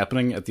else is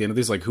happening at the end of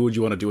these. Like, who would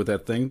you want to do with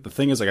that thing? The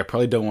thing is, like, I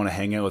probably don't want to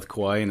hang out with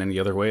Kawhi in any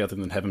other way other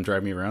than have him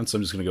drive me around. So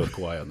I'm just going to go with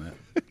Kawhi on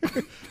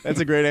that. That's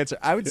a great answer.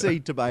 I would say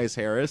Tobias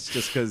Harris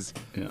just because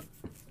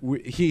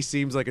he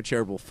seems like a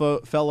charitable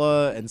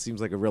fella and seems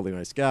like a really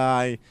nice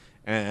guy.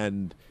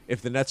 And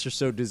if the Nets are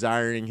so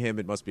desiring him,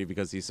 it must be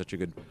because he's such a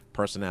good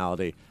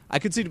personality. I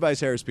could see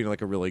Tobias Harris being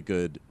like a really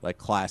good, like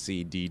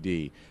classy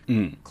DD.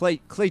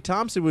 Klay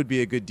Thompson would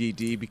be a good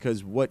DD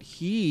because what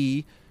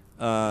he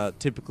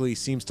typically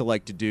seems to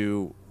like to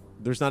do,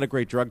 there's not a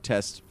great drug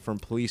test from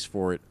police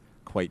for it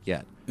quite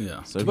yet.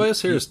 Yeah, so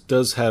Tobias Harris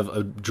does have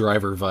a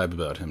driver vibe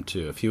about him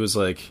too. If he was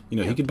like,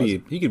 he could be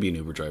an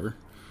Uber driver.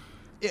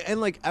 Yeah, and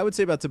like I would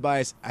say about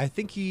Tobias, I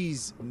think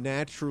he's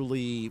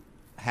naturally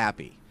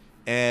happy.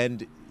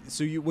 And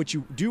so what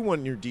you do want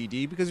in your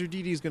DD, because your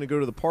DD is going to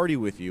go to the party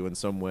with you in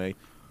some way,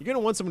 you're going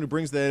to want someone who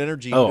brings that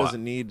energy who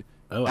doesn't need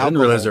I didn't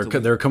realize they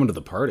were coming to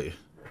the party.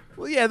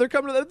 Well, yeah, they're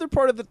coming to they're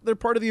part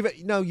of the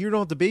event. No, you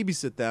don't have to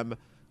babysit them,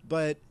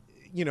 but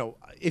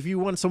if you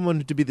want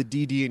someone to be the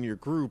DD in your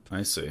group,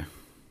 I see.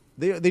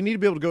 They need to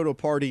be able to go to a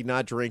party,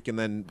 not drink, and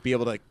then be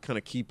able to kind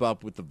of keep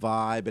up with the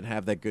vibe and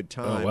have that good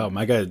time. Oh wow,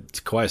 my guy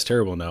Kawhi's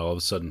terrible now. All of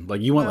a sudden,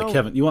 like you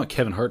want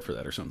Kevin Hart for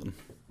that or something.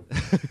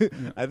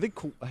 I think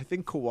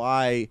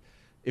Kawhi,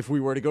 if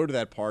we were to go to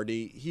that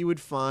party, he would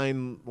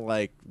find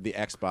like the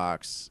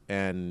Xbox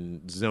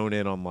and zone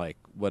in on like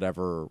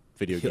whatever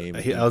video game.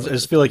 I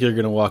just feel like you're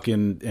gonna walk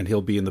in and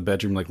he'll be in the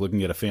bedroom like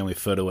looking at a family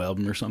photo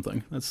album or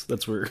something.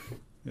 That's where.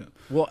 Yeah.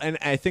 Well, and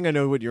I think I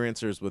know what your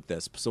answer is with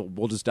this, so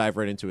we'll just dive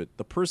right into it.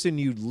 The person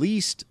you'd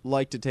least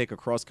like to take a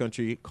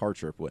cross-country car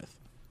trip with.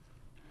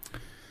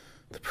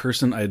 The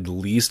person I'd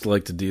least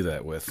like to do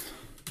that with.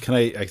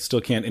 I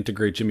still can't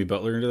integrate Jimmy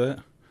Butler into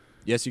that?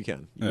 Yes, you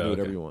can. You can do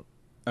whatever you want.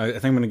 I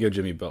think I'm going to go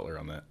Jimmy Butler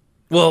on that.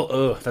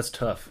 Well, that's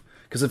tough.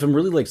 Because if I'm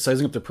really like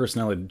sizing up their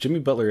personality, Jimmy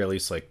Butler at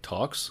least like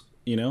talks,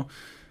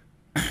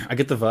 I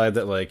get the vibe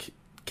that like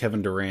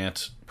Kevin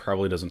Durant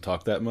probably doesn't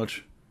talk that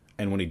much.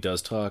 And when he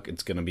does talk,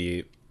 it's going to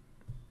be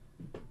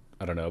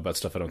I don't know, about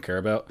stuff I don't care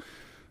about.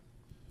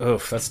 Oh,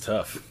 that's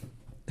tough.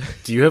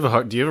 Do you have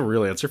a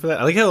real answer for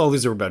that? I like how all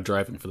these are about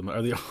driving for them. Are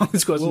all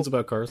these questions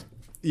about cars?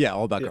 Yeah,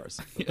 all about cars.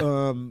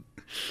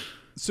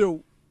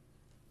 So,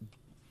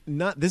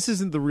 this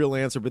isn't the real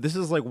answer, but this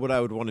is like what I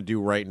would want to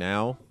do right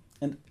now.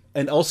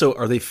 And also,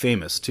 are they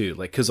famous too?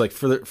 Like, because like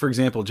for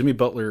example, Jimmy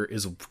Butler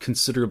is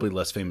considerably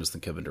less famous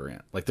than Kevin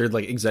Durant. Like, they're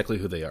like exactly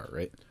who they are,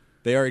 right?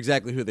 They are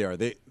exactly who they are.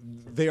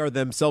 They are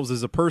themselves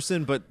as a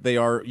person, but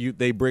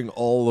they bring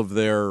all of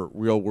their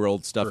real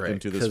world stuff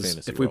into this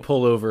fantasy. If we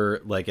pull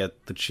over like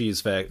at the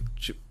Cheesecake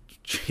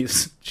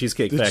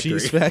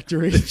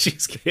Factory, at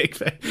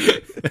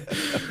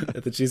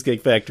the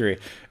Cheesecake Factory,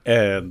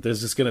 and there's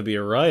just going to be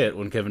a riot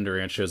when Kevin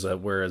Durant shows up.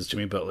 Whereas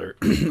Jimmy Butler,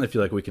 I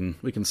feel like we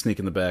can sneak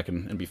in the back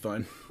and be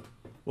fine.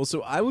 Well,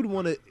 so I would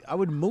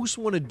most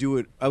want to do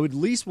it. I would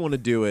least want to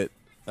do it.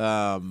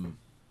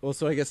 Well,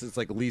 so I guess it's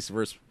like least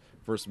versus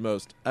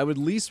most. I would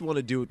least want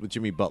to do it with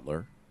Jimmy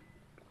Butler.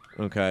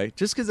 Okay,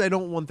 just because I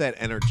don't want that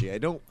energy.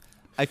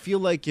 I feel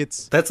like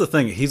that's the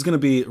thing. He's going to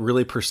be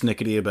really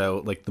persnickety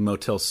about like the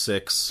Motel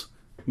 6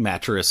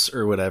 mattress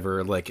or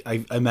whatever. Like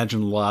I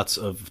imagine lots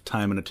of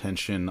time and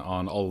attention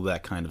on all of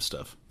that kind of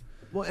stuff.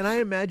 Well, and I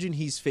imagine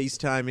he's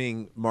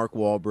FaceTiming Mark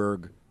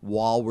Wahlberg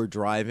while we're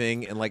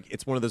driving, and like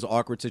it's one of those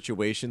awkward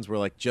situations where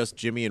like just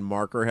Jimmy and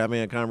Mark are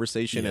having a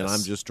conversation, and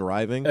I'm just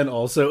driving. And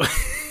also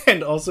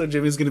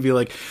Jimmy's going to be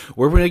like,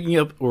 we're waking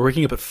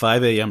up at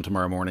 5 a.m.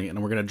 tomorrow morning,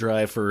 and we're going to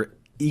drive for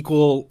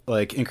equal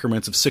like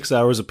increments of 6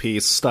 hours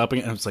apiece,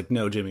 stopping. And it's like,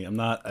 no, Jimmy, I'm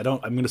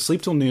going to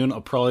sleep till noon.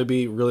 I'll probably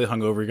be really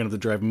hungover. You're going to have to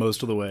drive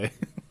most of the way.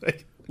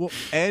 Well,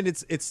 and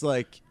it's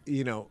like,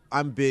 you know,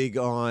 I'm big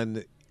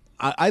on.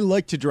 I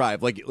like to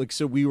drive. Like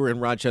so we were in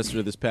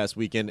Rochester this past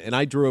weekend, and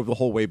I drove the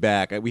whole way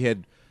back. We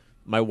had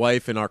my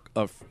wife and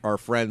our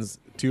friends,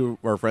 two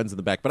of our friends in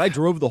the back, but I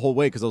drove the whole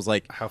way because I was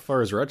like, how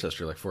far is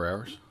Rochester? Like 4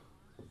 hours?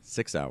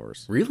 6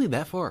 hours. Really?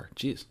 That far?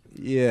 Jeez.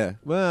 Yeah.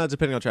 Well,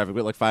 depending on traffic,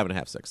 but like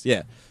 5.5, 6.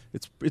 Yeah.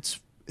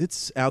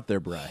 It's out there,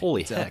 Bri.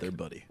 Holy it's heck. out there,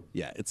 buddy.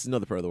 Yeah, it's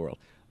another part of the world.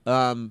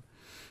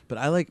 But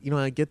I like,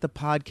 I get the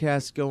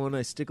podcast going.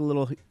 I stick a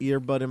little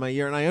earbud in my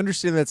ear, and I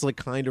understand that's like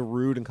kind of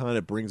rude and kind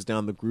of brings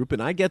down the group, and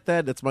I get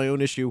that. That's my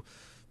own issue.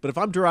 But if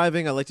I'm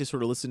driving, I like to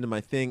sort of listen to my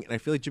thing, and I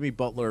feel like Jimmy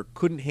Butler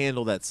couldn't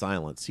handle that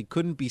silence. He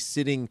couldn't be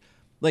sitting,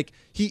 like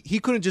he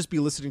couldn't just be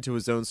listening to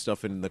his own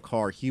stuff in the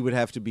car. He would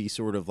have to be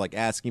sort of like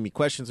asking me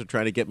questions or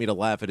trying to get me to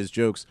laugh at his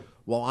jokes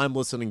while I'm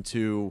listening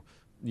to,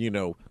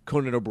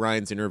 Conan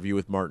O'Brien's interview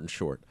with Martin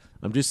Short.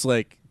 I'm just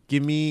like,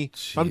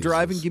 if I'm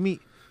driving, give me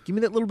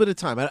that little bit of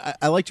time.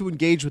 I like to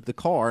engage with the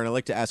car, and I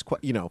like to ask,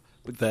 But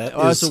that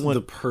is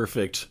the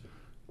perfect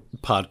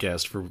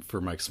podcast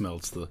for Mike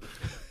Smeltz,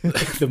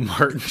 the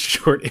Martin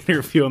Short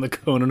interview on the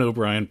Conan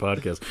O'Brien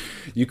podcast.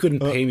 You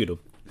couldn't pay me to.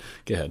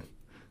 Go ahead.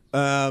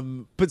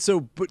 But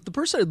the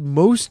person I'd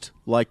most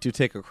like to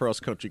take a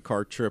cross-country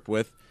car trip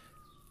with,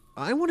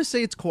 I want to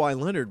say it's Kawhi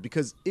Leonard,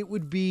 because it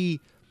would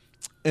be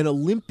an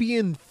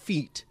Olympian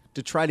feat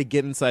to try to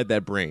get inside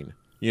that brain,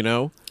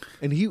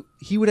 And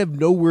he would have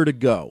nowhere to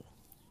go.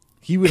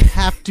 He would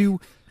have to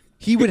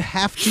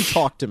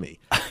talk to me.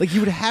 Like, he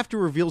would have to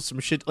reveal some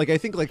shit. Like, I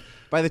think like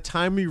by the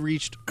time we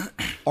reached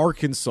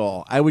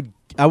Arkansas, I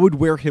would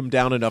wear him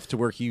down enough to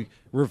where he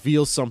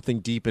reveals something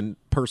deep and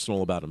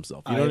personal about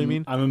himself. You know what I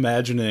mean? I'm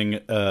imagining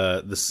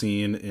the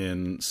scene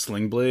in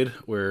Sling Blade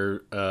where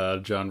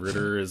John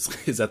Ritter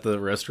is at the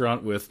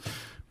restaurant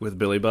with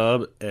Billy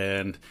Bob,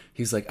 and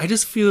he's like, I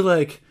just feel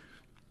like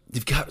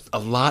you've got a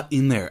lot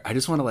in there. I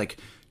just want to like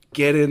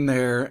get in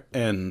there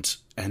and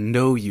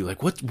know you.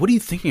 Like, what are you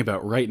thinking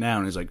about right now?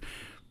 And he's like,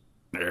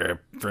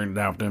 bring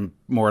down them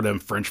more of them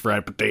French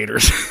fried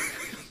potatoes.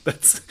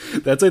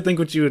 That's I think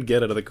what you would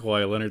get out of the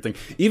Kawhi Leonard thing.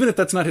 Even if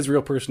that's not his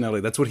real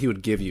personality, that's what he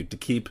would give you to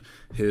keep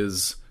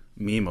his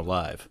meme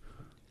alive.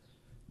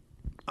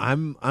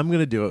 I'm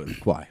gonna do it with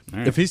Kawhi.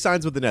 Right. If he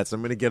signs with the Nets,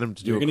 I'm gonna get him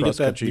to do a cross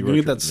country. You're gonna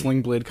get that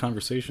Sling Blade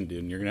conversation, dude.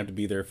 And you're gonna have to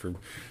be there for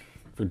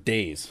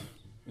days.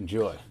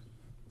 Enjoy.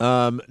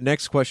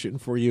 Next question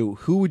for you: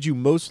 who would you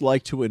most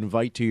like to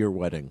invite to your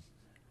wedding?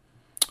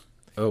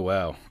 Oh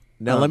wow!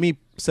 Now let me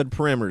set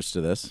parameters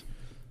to this.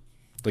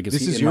 Like,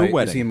 this is your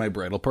wedding. Is he in my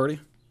bridal party?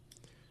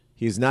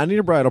 He is not in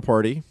your bridal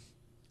party.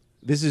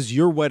 This is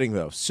your wedding,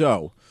 though.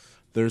 So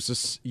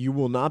you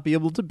will not be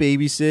able to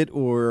babysit,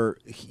 or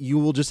you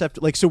will just have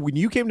to So when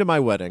you came to my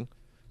wedding,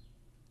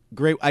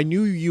 great. I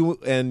knew you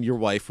and your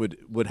wife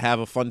would have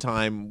a fun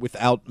time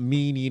without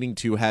me needing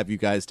to have you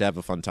guys to have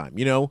a fun time.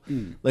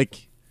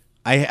 Like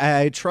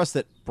I trust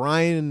that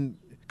Brian,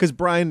 because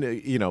Brian,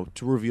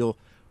 to reveal,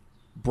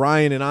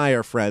 Brian and I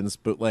are friends,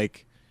 but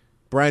like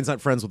Brian's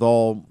not friends with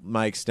all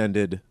my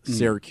extended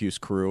Syracuse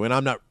crew, and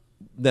I'm not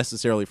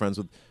necessarily friends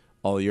with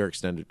all your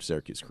extended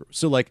Syracuse crew.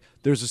 So like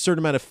there's a certain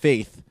amount of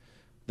faith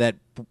that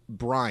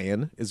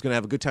Brian is going to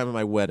have a good time at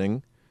my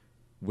wedding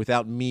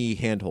without me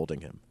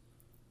hand-holding him,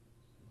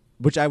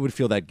 which I would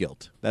feel that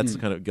guilt. That's the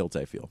kind of guilt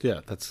I feel.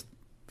 Yeah, that's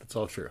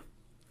all true.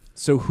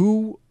 So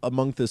who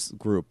among this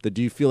group that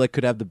do you feel like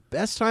could have the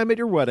best time at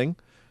your wedding,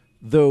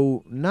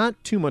 though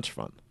not too much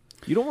fun?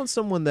 You don't want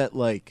someone that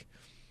like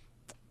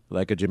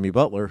like a Jimmy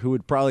Butler, who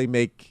would probably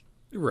make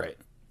Right.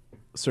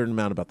 a certain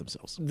amount about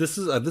themselves.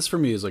 This for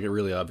me is like a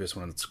really obvious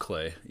one. It's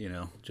Clay,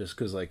 just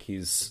because like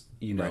he's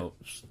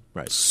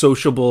Right.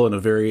 sociable in a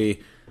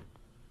very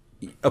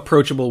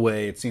approachable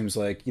way. It seems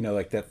like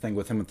like that thing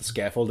with him with the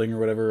scaffolding or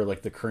whatever, or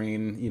like the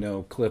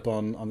crane clip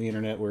on the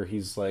internet where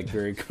he's like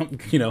very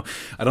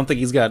I don't think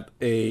he's got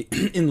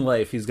in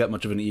life he's got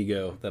much of an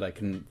ego that I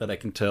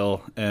can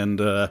tell. And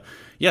I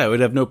would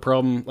have no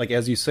problem, like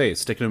as you say,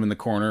 sticking him in the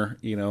corner,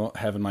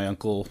 having my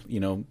uncle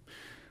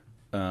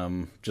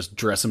just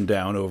dress him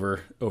down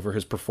over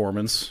his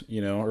performance,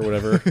 or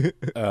whatever.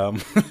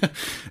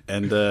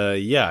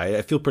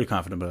 I feel pretty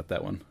confident about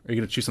that one. Are you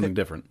going to choose something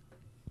different?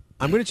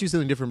 I'm going to choose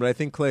something different, but I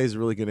think Clay is a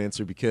really good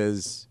answer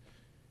because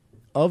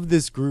of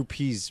this group,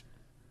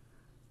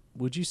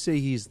 would you say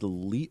he's the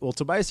least? Well,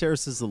 Tobias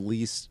Harris is the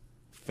least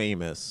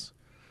famous,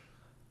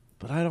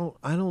 but I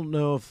don't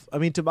know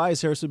if,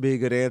 Tobias Harris would be a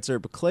good answer,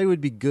 but Clay would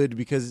be good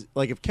because,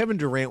 like, if Kevin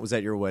Durant was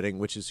at your wedding,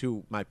 which is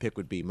who my pick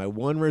would be, my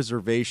one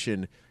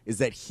reservation is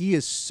that he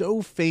is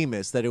so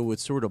famous that it would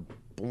sort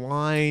of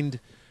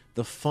blind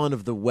the fun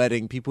of the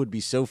wedding. People would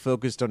be so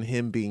focused on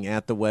him being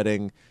at the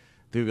wedding.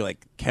 They'd be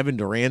like, Kevin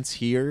Durant's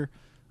here.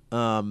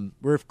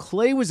 Where if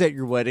Clay was at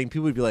your wedding,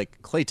 people would be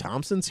like, Klay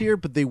Thompson's here,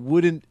 but he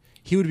would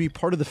be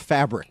part of the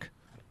fabric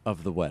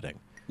of the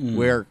wedding.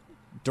 Where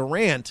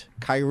Durant,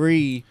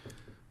 Kyrie,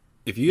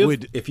 if you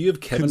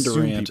have Kevin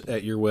Durant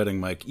at your wedding,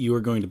 Mike, you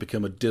are going to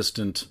become a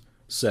distant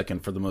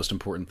second for the most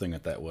important thing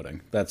at that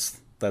wedding.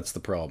 That's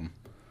the problem.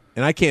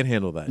 And I can't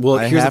handle that. Well,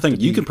 here's the thing.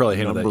 You can probably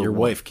handle that. Your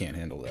wife can't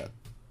handle that.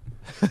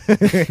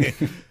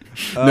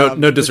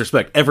 No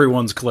disrespect.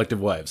 Everyone's collective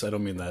wives. I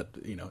don't mean that,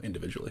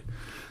 individually.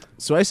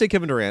 So I say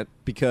Kevin Durant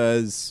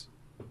because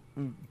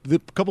the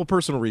couple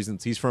personal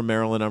reasons. He's from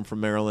Maryland. I'm from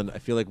Maryland. I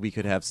feel like we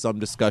could have some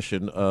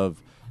discussion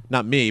of,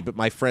 not me, but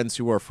my friends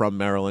who are from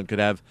Maryland could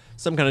have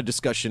some kind of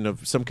discussion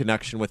of some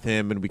connection with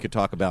him, and we could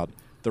talk about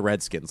the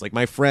Redskins. Like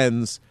my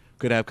friends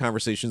could have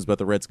conversations about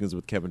the Redskins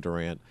with Kevin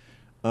Durant.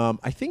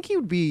 I think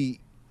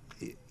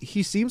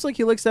he seems like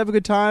he likes to have a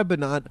good time, but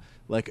not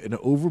like an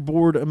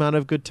overboard amount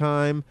of good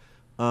time.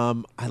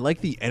 I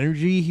like the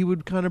energy he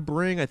would kind of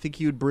bring. I think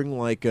he would bring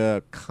like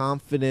a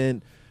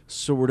confident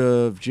sort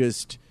of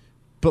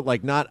but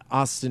like not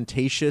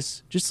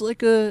ostentatious, just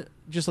like a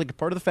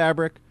part of the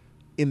fabric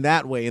in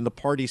that way, in the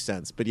party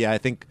sense. But yeah, I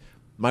think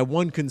my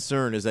one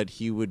concern is that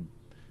he would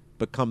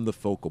become the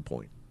focal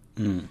point.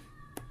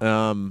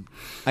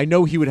 I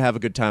know he would have a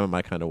good time at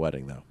my kind of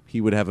wedding, though.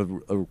 He would have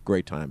a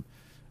great time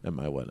at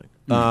my wedding.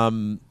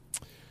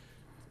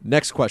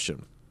 Next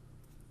question.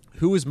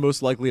 Who is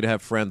most likely to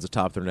have Friends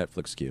atop their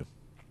Netflix queue?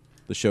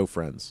 The show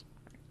Friends.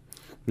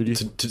 To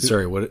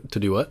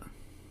do what?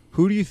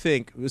 Who do you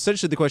think?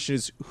 Essentially, the question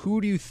is, who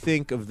do you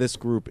think of this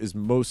group is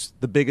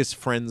the biggest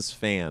Friends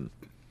fan?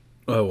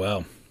 Oh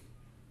wow!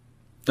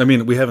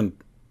 We haven't.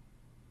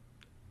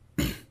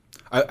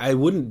 I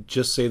wouldn't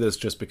just say this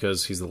just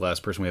because he's the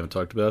last person we haven't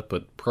talked about,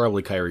 but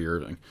probably Kyrie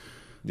Irving.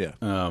 Yeah.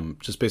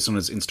 Just based on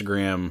his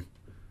Instagram,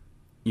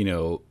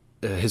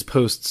 his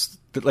posts.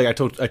 Like I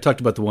talked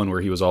about the one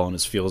where he was all in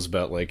his feels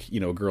about like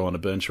a girl on a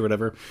bench or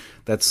whatever.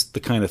 That's the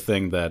kind of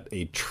thing that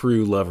a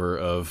true lover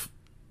of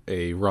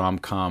a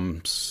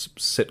rom-com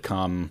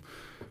sitcom,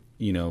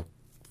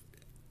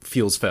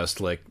 feels fest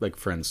like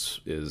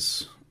Friends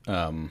is.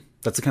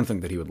 That's the kind of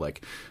thing that he would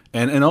like,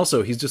 and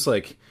also he's just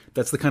like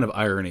that's the kind of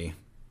irony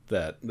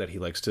that he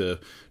likes to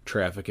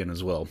traffic in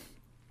as well.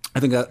 I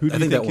think that. Who do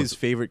you think his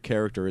favorite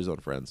character is on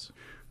Friends?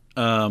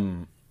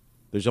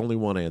 There's only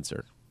one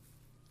answer.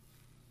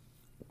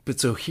 But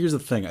so here's the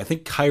thing. I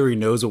think Kyrie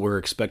knows what we're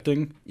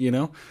expecting,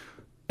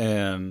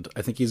 and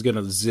I think he's going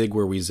to zig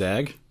where we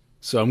zag.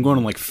 So I'm going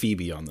to like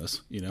Phoebe on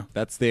this,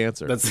 That's the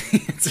answer. That's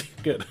the answer.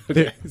 Good.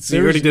 Okay. So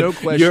you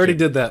already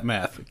did that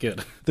math.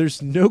 Good.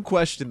 There's no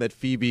question that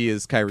Phoebe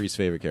is Kyrie's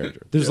favorite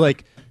character. There's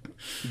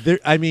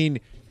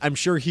I'm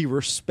sure he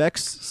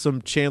respects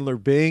some Chandler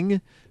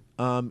Bing.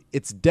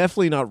 It's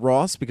definitely not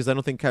Ross because I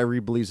don't think Kyrie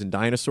believes in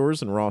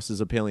dinosaurs and Ross is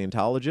a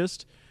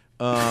paleontologist.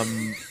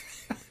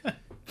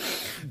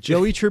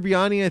 Joey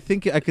Tribbiani, I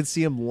think I could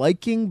see him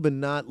liking but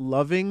not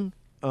loving.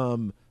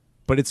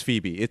 But it's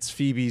Phoebe. It's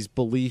Phoebe's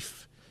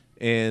belief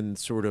and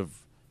sort of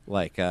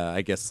like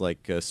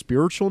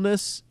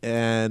spiritualness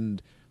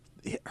and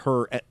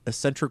her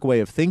eccentric way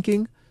of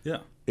thinking. Yeah,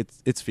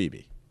 it's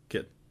Phoebe.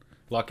 Good.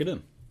 Lock it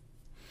in.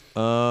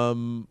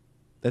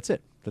 That's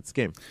it. That's the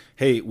game.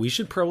 Hey, we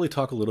should probably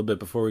talk a little bit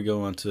before we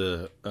go on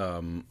to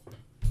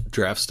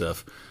draft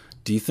stuff.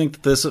 Do you think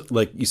that this,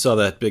 like, you saw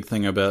that big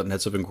thing about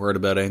Nets have inquired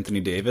about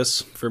Anthony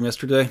Davis from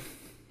yesterday?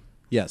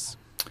 Yes.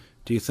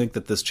 Do you think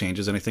that this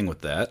changes anything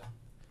with that?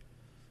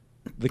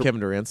 The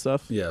Kevin Durant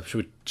stuff? Yeah.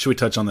 Should we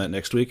touch on that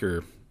next week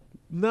or?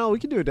 No, we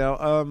can do it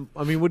now.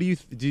 What do you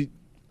do?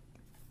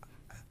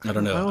 I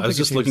don't know. I was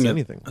just looking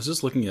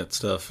at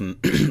stuff,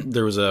 and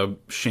there was a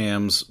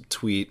Shams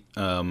tweet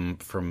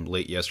from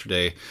late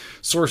yesterday.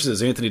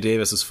 Sources: Anthony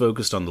Davis is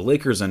focused on the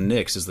Lakers and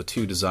Knicks as the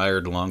two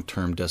desired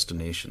long-term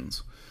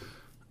destinations.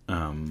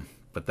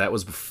 But that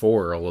was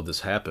before all of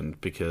this happened,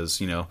 because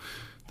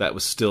that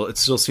was still, it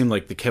still seemed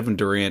like the Kevin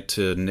Durant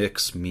to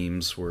Knicks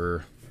memes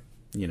were,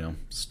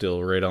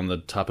 still right on the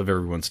top of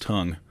everyone's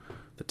tongue,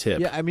 the tip.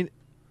 Yeah, I mean,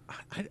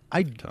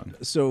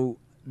 so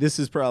this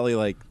is probably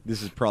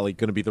going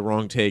to be the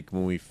wrong take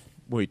when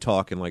we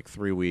talk in like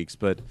 3 weeks,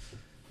 but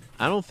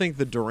I don't think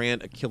the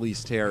Durant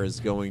Achilles tear is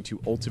going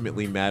to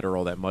ultimately matter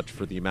all that much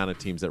for the amount of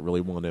teams that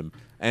really want him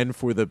and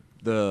for the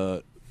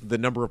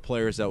number of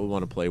players that would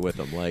want to play with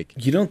him. Like,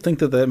 you don't think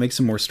that makes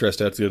him more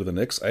stressed out to go to the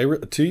Knicks?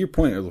 To your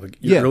point,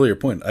 your earlier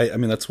point, I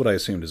mean that's what I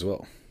assumed as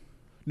well.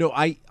 No,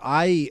 I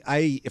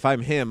if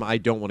I'm him, I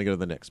don't want to go to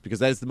the Knicks because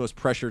that is the most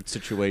pressured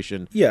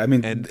situation. Yeah, I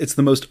mean, it's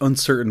the most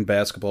uncertain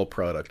basketball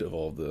product of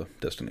all of the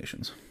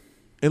destinations.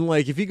 And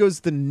like, if he goes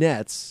to the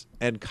Nets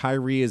and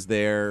Kyrie is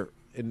there,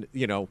 and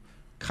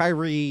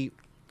Kyrie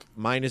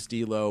minus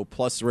D'Lo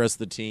plus the rest of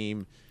the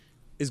team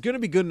is going to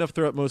be good enough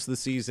throughout most of the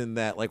season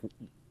that like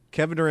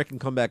Kevin Durant can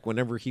come back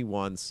whenever he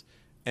wants,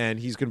 and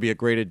he's going to be a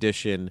great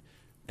addition,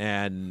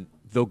 and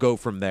they'll go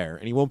from there.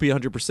 And he won't be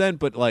 100%,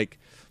 but like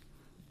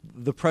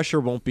the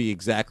pressure won't be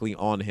exactly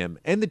on him,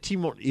 and the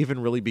team won't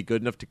even really be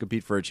good enough to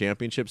compete for a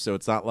championship. So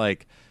it's not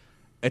like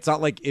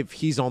if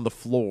he's on the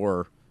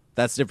floor,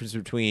 that's the difference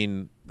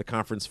between the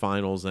conference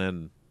finals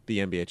and the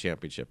NBA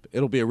championship.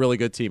 It'll be a really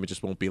good team. It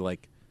just won't be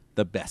like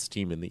the best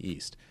team in the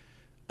East.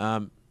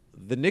 The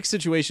Knicks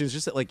situation is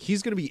just that like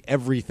he's going to be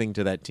everything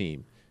to that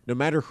team, no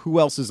matter who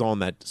else is on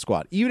that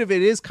squad. Even if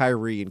it is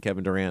Kyrie and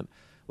Kevin Durant,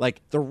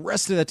 like the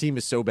rest of that team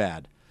is so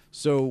bad.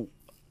 So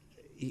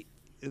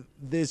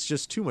there's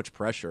just too much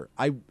pressure.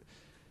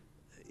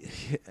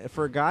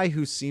 For a guy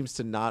who seems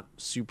to not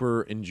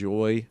super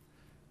enjoy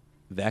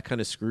that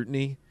kind of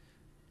scrutiny,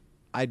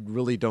 I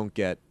really don't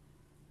get.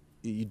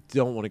 You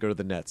don't want to go to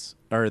the Nets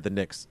or the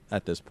Knicks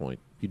at this point.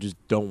 You just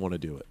don't want to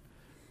do it.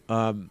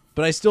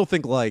 But I still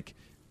think, like,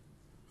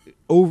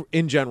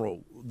 in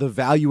general, the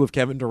value of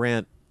Kevin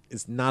Durant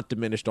is not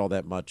diminished all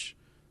that much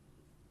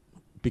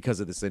because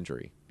of this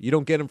injury. You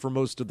don't get him for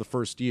most of the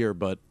first year,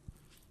 but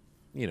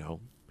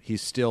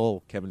he's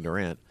still Kevin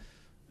Durant.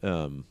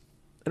 And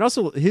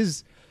also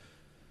his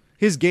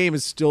game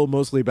is still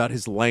mostly about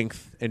his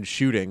length and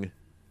shooting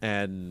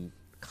and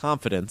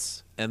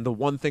confidence. And the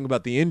one thing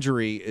about the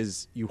injury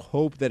is you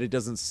hope that it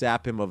doesn't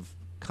sap him of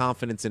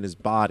confidence in his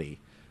body.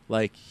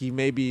 Like, he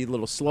may be a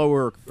little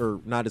slower or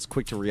not as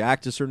quick to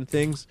react to certain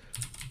things,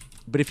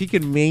 but if he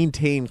can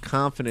maintain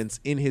confidence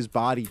in his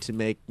body to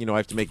make, I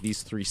have to make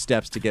these 3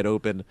 steps to get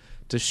open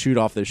to shoot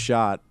off this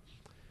shot.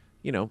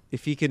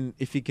 If he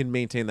can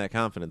maintain that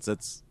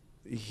confidence,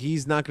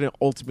 he's not going to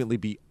ultimately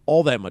be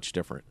all that much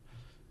different.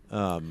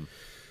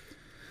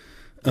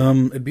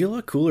 It'd be a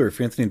lot cooler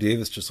if Anthony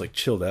Davis just like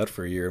chilled out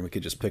for a year and we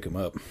could just pick him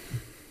up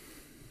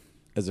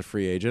as a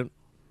free agent.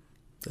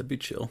 That'd be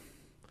chill.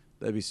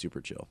 That'd be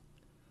super chill.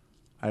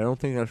 I don't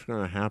think that's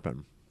going to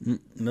happen.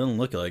 Doesn't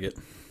look like it.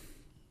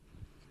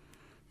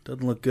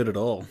 Doesn't look good at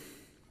all.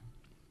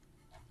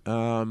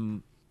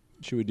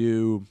 Should we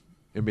do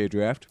NBA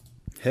draft?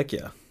 Heck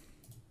yeah.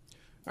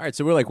 All right,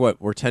 so we're like,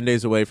 what? We're 10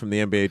 days away from the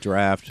NBA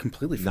draft.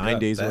 Completely forgot 9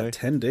 days that. away.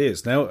 10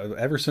 days. Now,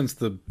 ever since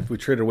we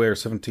traded away our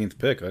 17th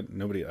pick, I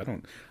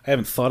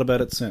haven't thought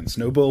about it since.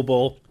 No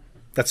bowl.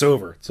 That's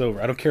over. It's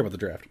over. I don't care about the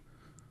draft.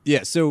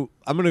 Yeah, so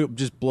I'm going to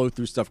just blow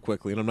through stuff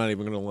quickly, and I'm not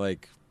even going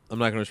to I'm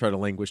not going to try to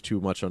languish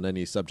too much on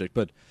any subject,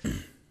 but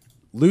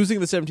losing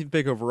the 17th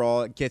pick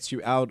overall gets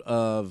you out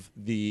of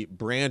the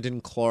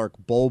Brandon Clark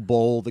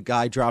Bowl, the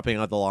guy dropping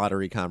out of the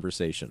lottery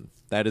conversation.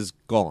 That is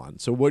gone.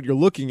 So what you're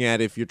looking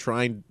at, if you're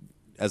trying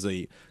as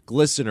a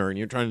glistener and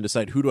you're trying to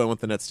decide who do I want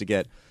the Nets to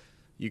get,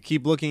 you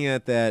keep looking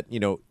at that,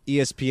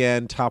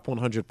 ESPN top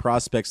 100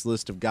 prospects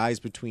list of guys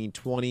between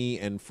 20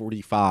 and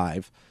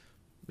 45,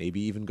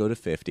 maybe even go to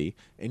 50,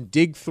 and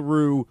dig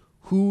through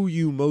who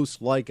you most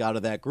like out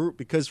of that group,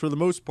 because for the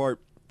most part,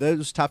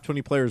 those top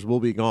 20 players will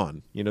be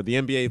gone. The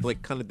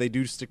NBA, they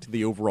do stick to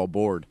the overall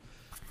board.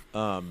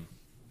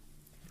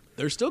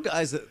 There's still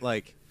guys that,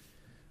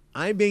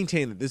 I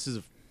maintain that this is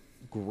a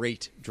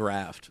great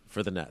draft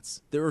for the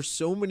Nets. There are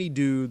so many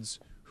dudes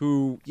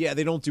who,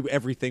 they don't do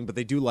everything, but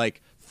they do,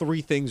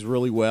 3 things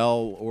really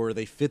well, or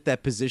they fit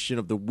that position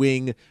of the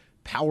wing,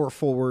 power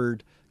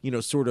forward,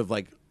 sort of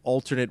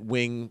alternate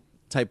wing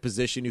type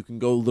position. You can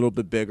go a little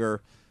bit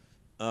bigger.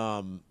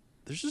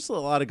 There's just a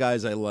lot of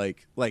guys I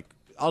like.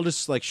 I'll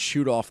just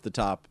shoot off the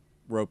top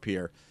rope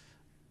here.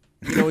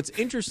 It's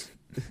interesting.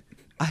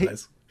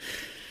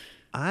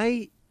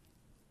 I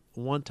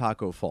want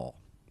Taco Fall,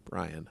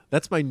 Brian.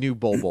 That's my new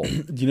bowl.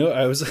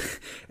 I was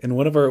in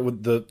one of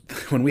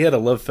when we had a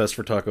love fest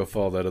for Taco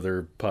Fall, that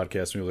other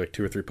podcast, maybe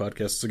 2 or 3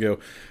 podcasts ago,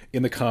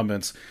 in the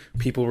comments,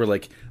 people were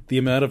like, the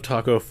amount of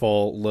Taco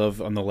Fall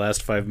love on the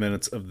last 5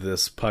 minutes of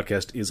this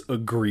podcast is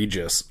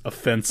egregious,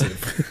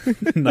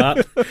 offensive,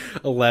 not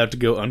allowed to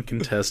go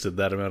uncontested,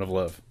 that amount of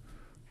love.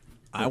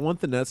 I want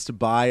the Nets to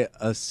buy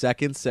a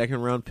second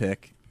round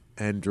pick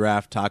and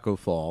draft Taco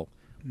Fall,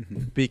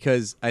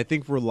 because I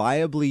think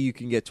reliably you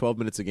can get 12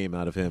 minutes a game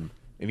out of him,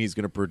 and he's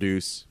going to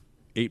produce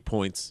 8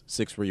 points,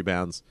 6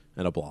 rebounds,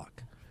 and a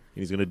block.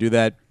 And he's going to do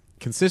that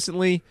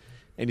consistently,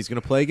 and he's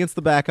going to play against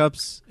the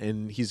backups,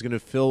 and he's going to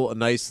fill a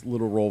nice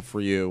little role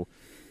for you,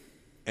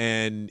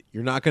 and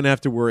you're not going to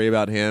have to worry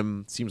about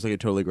him. Seems like a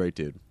totally great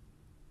dude.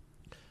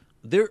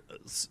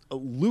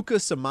 Luka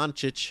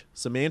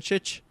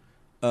Samancic,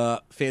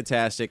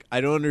 fantastic.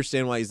 I don't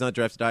understand why he's not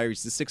drafted higher.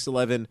 He's the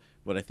 6'11",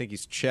 but I think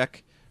he's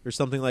Czech or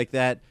something like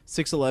that.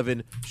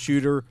 6'11",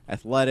 shooter,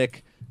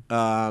 athletic,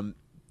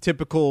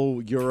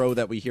 typical Euro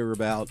that we hear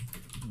about.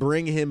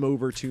 Bring him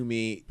over to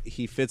me.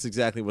 He fits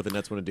exactly what the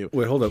Nets want to do.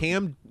 Wait, hold up.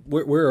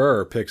 Where are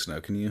our picks now?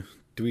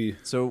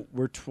 So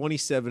we're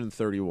 27 and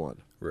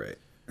 31. Right.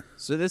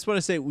 So that's what I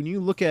say. When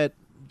you look at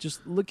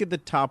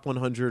the top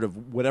 100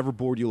 of whatever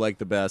board you like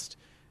the best,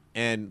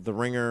 and the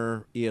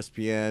Ringer,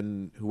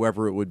 ESPN,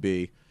 whoever it would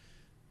be,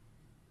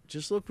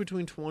 just look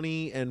between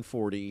 20 and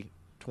 40,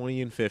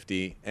 20 and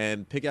 50,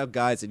 and pick out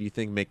guys that you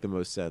think make the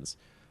most sense.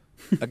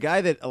 A guy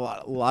that a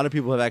lot of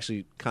people have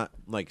actually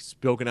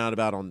spoken out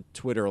about on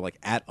Twitter, like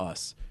at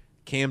us,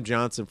 Cam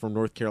Johnson from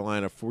North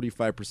Carolina,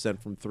 45%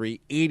 from three,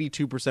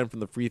 82%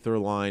 from the free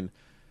throw line.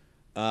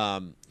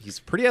 He's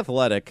pretty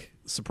athletic,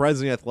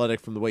 surprisingly athletic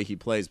from the way he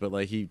plays, but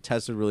he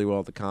tested really well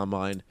at the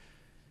combine.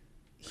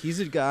 He's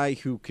a guy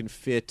who can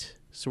fit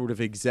sort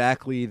of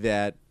exactly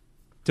that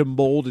to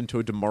mold into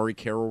a DeMarre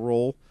Carroll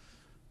role.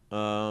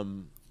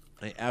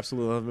 I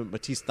absolutely love him.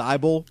 Matisse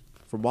Thybulle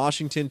from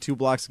Washington, 2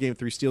 blocks a game,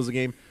 3 steals a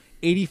game,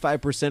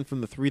 85%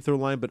 from the free throw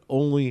line, but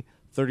only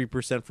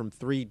 30% from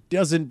three.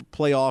 Doesn't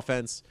play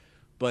offense,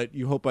 but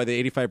you hope by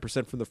the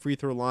 85% from the free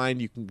throw line,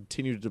 you can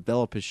continue to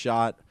develop his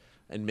shot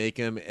and make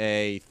him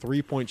a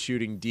 3-point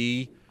shooting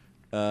D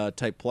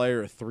type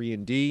player, a 3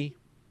 and D.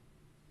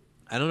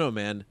 I don't know,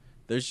 man.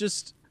 There's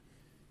just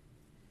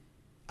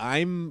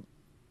the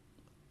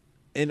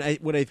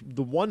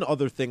one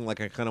other thing I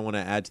kind of want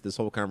to add to this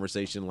whole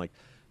conversation,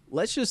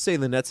 let's just say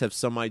the Nets have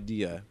some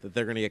idea that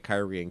they're going to get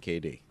Kyrie and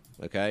KD,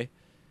 okay?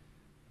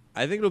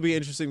 I think it'll be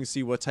interesting to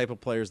see what type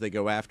of players they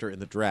go after in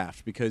the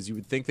draft, because you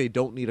would think they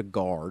don't need a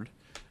guard,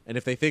 and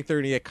if they think they're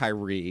going to get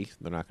Kyrie,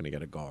 they're not going to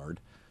get a guard.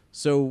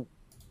 So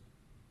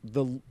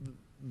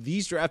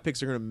these draft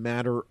picks are going to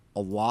matter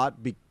a lot.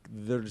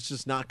 There's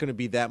just not going to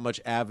be that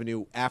much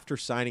avenue after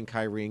signing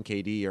Kyrie and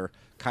KD or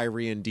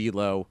Kyrie and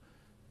D'Lo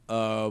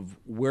of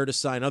where to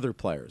sign other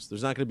players.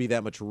 There's not going to be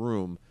that much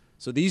room.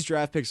 So these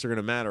draft picks are going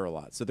to matter a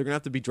lot. So they're going to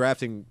have to be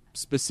drafting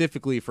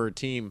specifically for a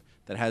team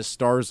that has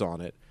stars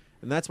on it.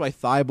 And that's why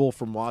Thybulle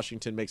from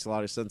Washington makes a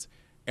lot of sense.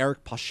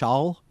 Eric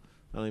Paschall,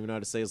 I don't even know how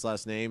to say his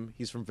last name.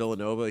 He's from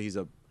Villanova. He's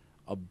a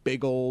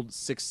big old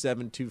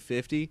 6'7",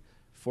 250,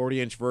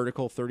 40-inch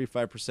vertical,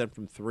 35%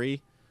 from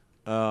three.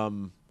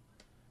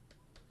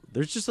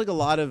 There's just a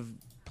lot of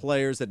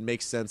players that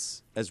make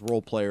sense as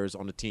role players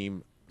on a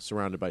team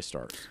surrounded by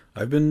stars.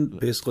 I've been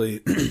basically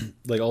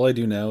all I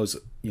do now is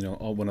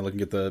when I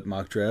look at the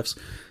mock drafts,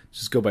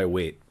 just go by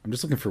weight. I'm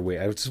just looking for weight.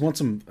 I just want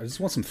some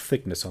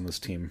thickness on this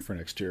team for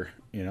next year.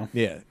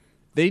 Yeah,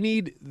 they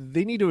need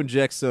to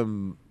inject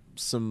some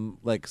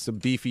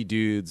beefy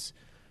dudes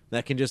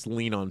that can just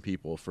lean on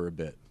people for a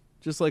bit,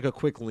 just like a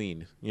quick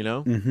lean.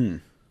 Mm-hmm.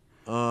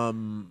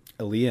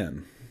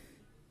 Alien.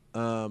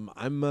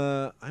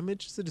 I'm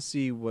interested to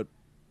see what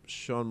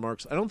Sean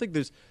Marks. I don't think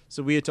there's.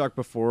 So we had talked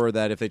before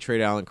that if they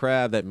trade Allen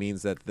Crabbe, that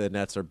means that the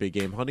Nets are big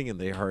game hunting, and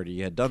they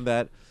already had done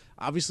that.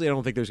 Obviously, I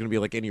don't think there's going to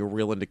be any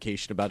real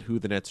indication about who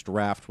the Nets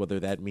draft,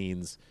 whether that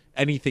means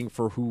anything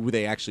for who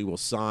they actually will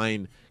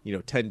sign,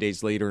 10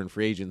 days later in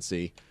free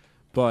agency.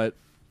 But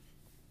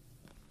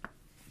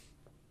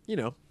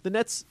the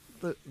Nets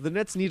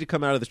need to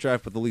come out of this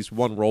draft with at least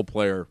one role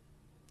player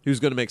who's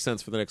going to make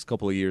sense for the next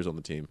couple of years on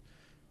the team.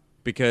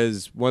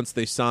 Because once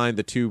they sign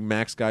the 2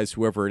 max guys,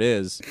 whoever it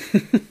is,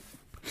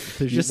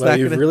 they're just not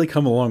you've really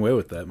come a long way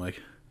with that,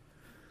 Mike.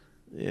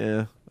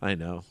 Yeah, I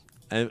know.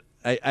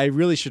 I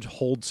really should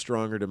hold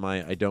stronger to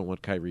my I don't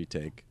want Kyrie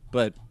take,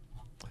 but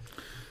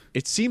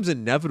it seems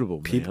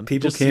inevitable, man.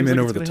 People came in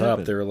over the top.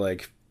 Happen. They were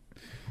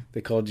they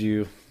called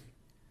you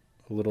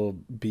a little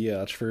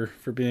biatch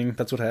for being.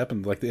 That's what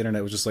happened. The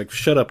internet was just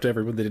shut up to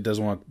everyone that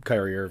doesn't want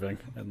Kyrie Irving,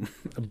 and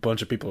a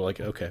bunch of people were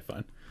okay,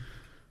 fine.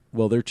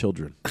 Well, they're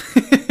children.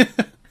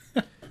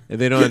 And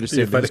they don't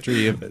understand the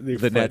history of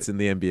the Nets in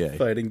the NBA.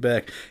 Fighting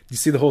back. Do you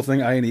see the whole thing?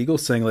 Ian Eagle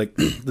saying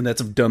the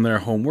Nets have done their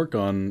homework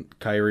on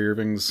Kyrie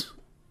Irving's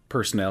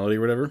personality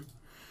or whatever.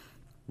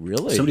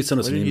 Really? Somebody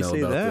sent us an email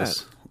about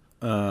this.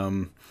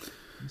 Mr.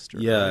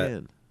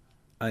 Yeah.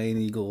 Ian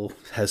Eagle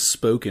has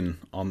spoken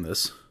on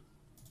this.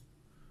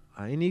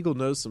 Ian Eagle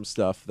knows some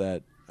stuff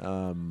that...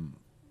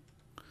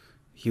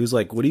 He was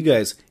like, what are you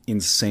guys,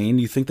 insane?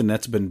 You think the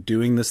Nets have been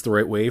doing this the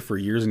right way for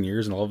years and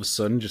years, and all of a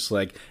sudden just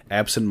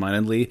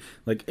absent-mindedly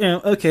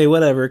okay,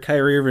 whatever,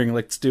 Kyrie Irving,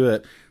 let's do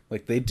it.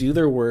 They do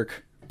their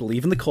work,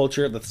 believe in the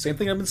culture. That's the same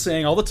thing I've been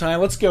saying all the time.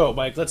 Let's go,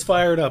 Mike. Let's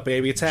fire it up,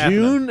 baby. It's happening.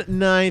 June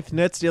 9th,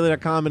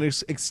 NetsDaily.com, an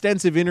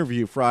extensive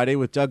interview Friday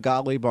with Doug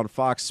Gottlieb on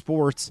Fox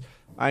Sports.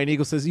 Ian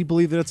Eagle says he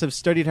believes the Nets have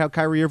studied how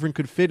Kyrie Irving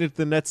could fit into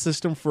the Nets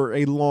system for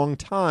a long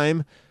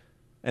time,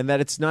 and that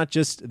it's not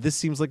just, this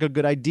seems like a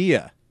good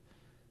idea.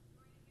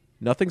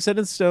 Nothing set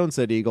in stone,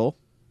 said Eagle.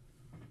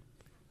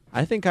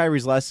 I think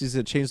Kyrie's last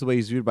season changed the way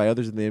he's viewed by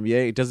others in the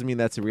NBA. It doesn't mean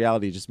that's a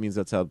reality. It just means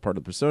that's how part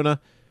of the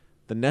persona.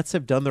 The Nets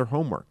have done their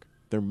homework.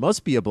 There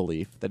must be a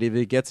belief that if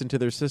it gets into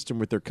their system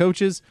with their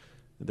coaches,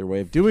 their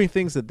way of doing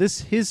things, that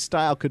his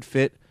style could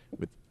fit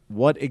with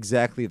what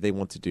exactly they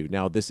want to do.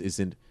 Now, this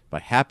isn't by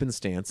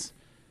happenstance.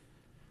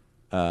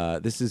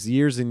 This is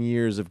years and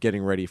years of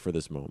getting ready for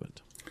this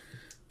moment.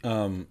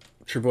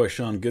 Your boy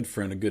Sean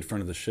Goodfriend, a good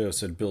friend of the show,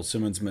 said Bill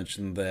Simmons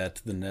mentioned that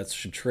the Nets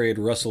should trade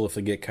Russell if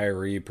they get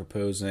Kyrie,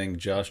 proposing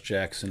Josh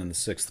Jackson in the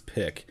 6th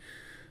pick,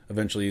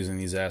 eventually using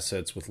these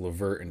assets with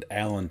LeVert and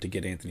Allen to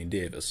get Anthony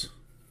Davis.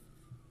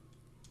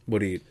 What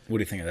do you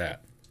think of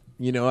that?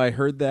 I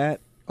heard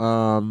that.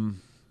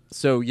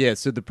 So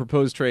the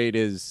proposed trade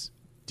is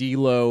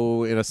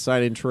D'Lo in a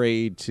sign-in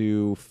trade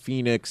to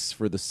Phoenix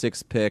for the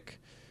 6th pick,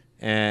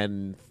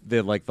 and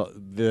Bill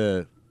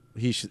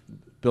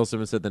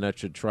Simmons said the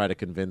Nets should try to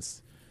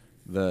convince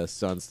the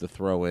Suns to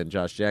throw in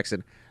Josh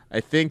Jackson. I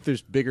think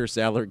there's bigger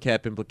salary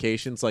cap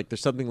implications. Like there's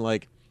something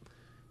like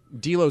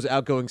D'Lo's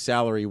outgoing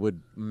salary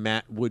would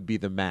be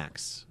the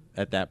max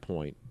at that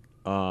point,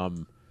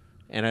 and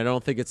I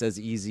don't think it's as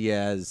easy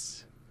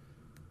as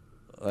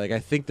I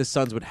think the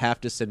Suns would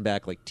have to send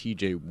back like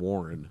T.J.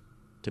 Warren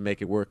to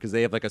make it work because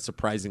they have like a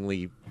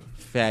surprisingly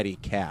fatty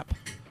cap.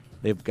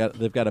 They've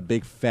got a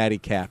big fatty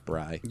cap,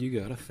 Bri. You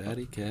got a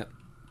fatty cap.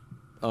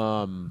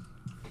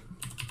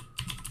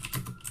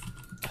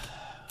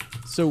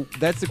 So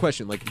that's the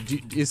question. Like,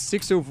 is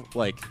 6 over?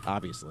 Like,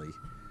 obviously,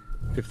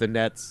 if the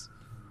Nets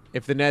are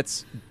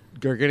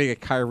going to get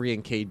Kyrie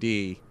and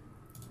KD,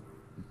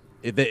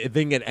 if they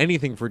can get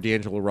anything for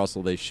D'Angelo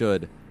Russell, they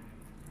should.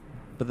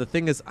 But the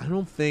thing is, I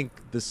don't think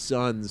the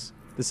Suns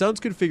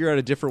could figure out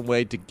a different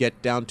way to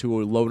get down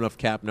to a low enough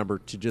cap number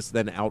to just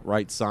then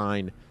outright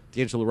sign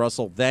D'Angelo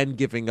Russell, then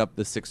giving up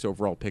the 6th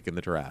overall pick in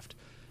the draft.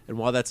 And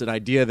while that's an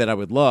idea that I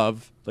would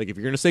love, like if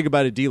you're going to say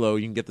goodbye to D'Lo,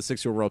 you can get the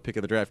 6th overall pick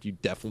in the draft, you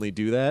definitely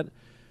do that.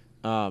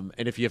 And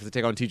if you have to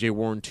take on T.J.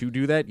 Warren to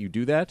do that, you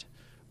do that.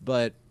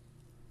 But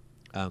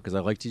because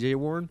I like T.J.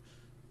 Warren,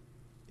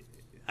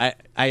 I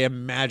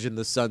imagine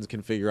the Suns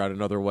can figure out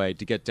another way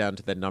to get down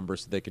to that number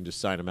so they can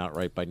just sign him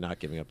outright by not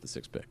giving up the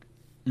 6th pick.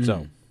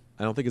 So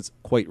I don't think it's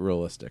quite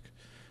realistic.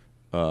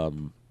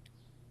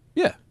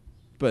 Yeah,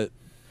 but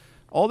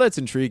all that's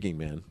intriguing,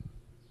 man.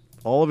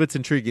 All of it's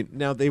intriguing.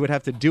 Now, they would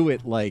have to do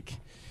it like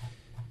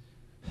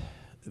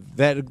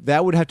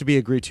that would have to be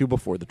agreed to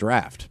before the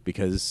draft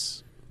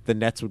because the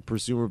Nets would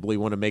presumably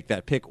want to make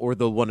that pick or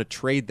they'll want to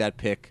trade that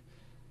pick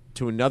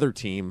to another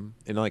team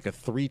in like a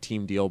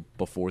 3-team deal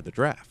before the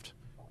draft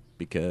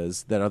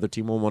because that other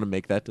team will want to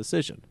make that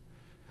decision.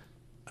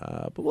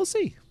 But we'll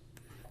see.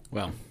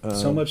 Well,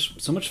 so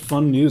much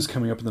fun news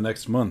coming up in the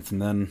next month,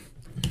 and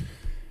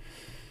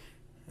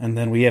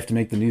then we have to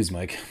make the news,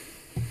 Mike.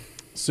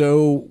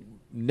 So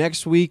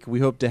next week, we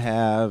hope to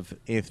have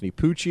Anthony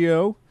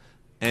Puccio,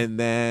 and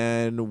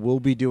then we'll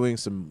be doing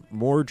some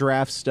more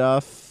draft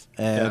stuff.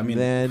 And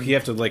then we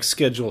have to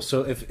schedule.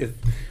 So if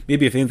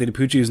Anthony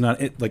Puccio is not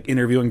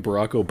interviewing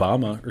Barack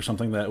Obama or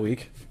something that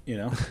week,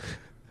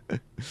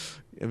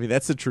 I mean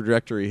that's the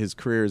trajectory his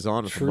career is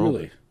on at the moment.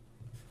 Truly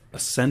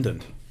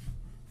ascendant.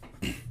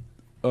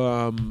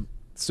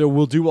 So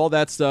we'll do all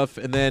that stuff,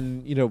 and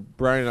then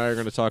Brian and I are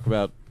going to talk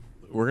about.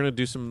 We're going to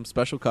do some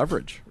special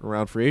coverage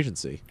around free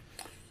agency.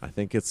 I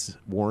think it's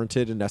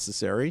warranted and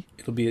necessary.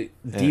 It'll be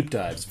deep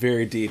dives,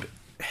 very deep,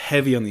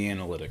 heavy on the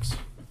analytics.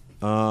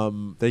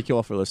 Thank you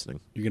all for listening.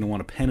 You're going to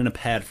want a pen and a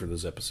pad for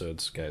those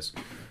episodes, guys.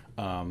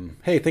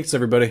 Hey, thanks,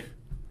 everybody.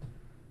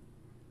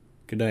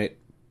 Good night.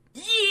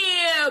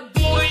 Yeah,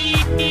 boy!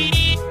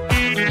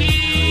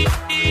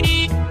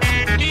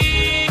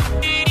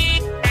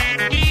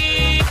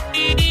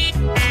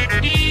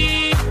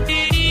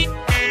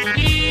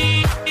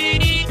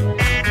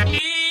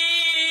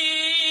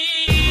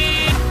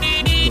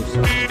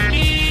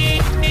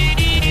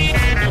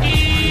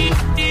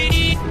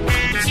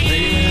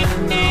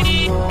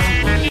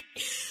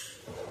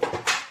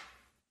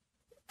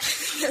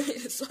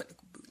 It's like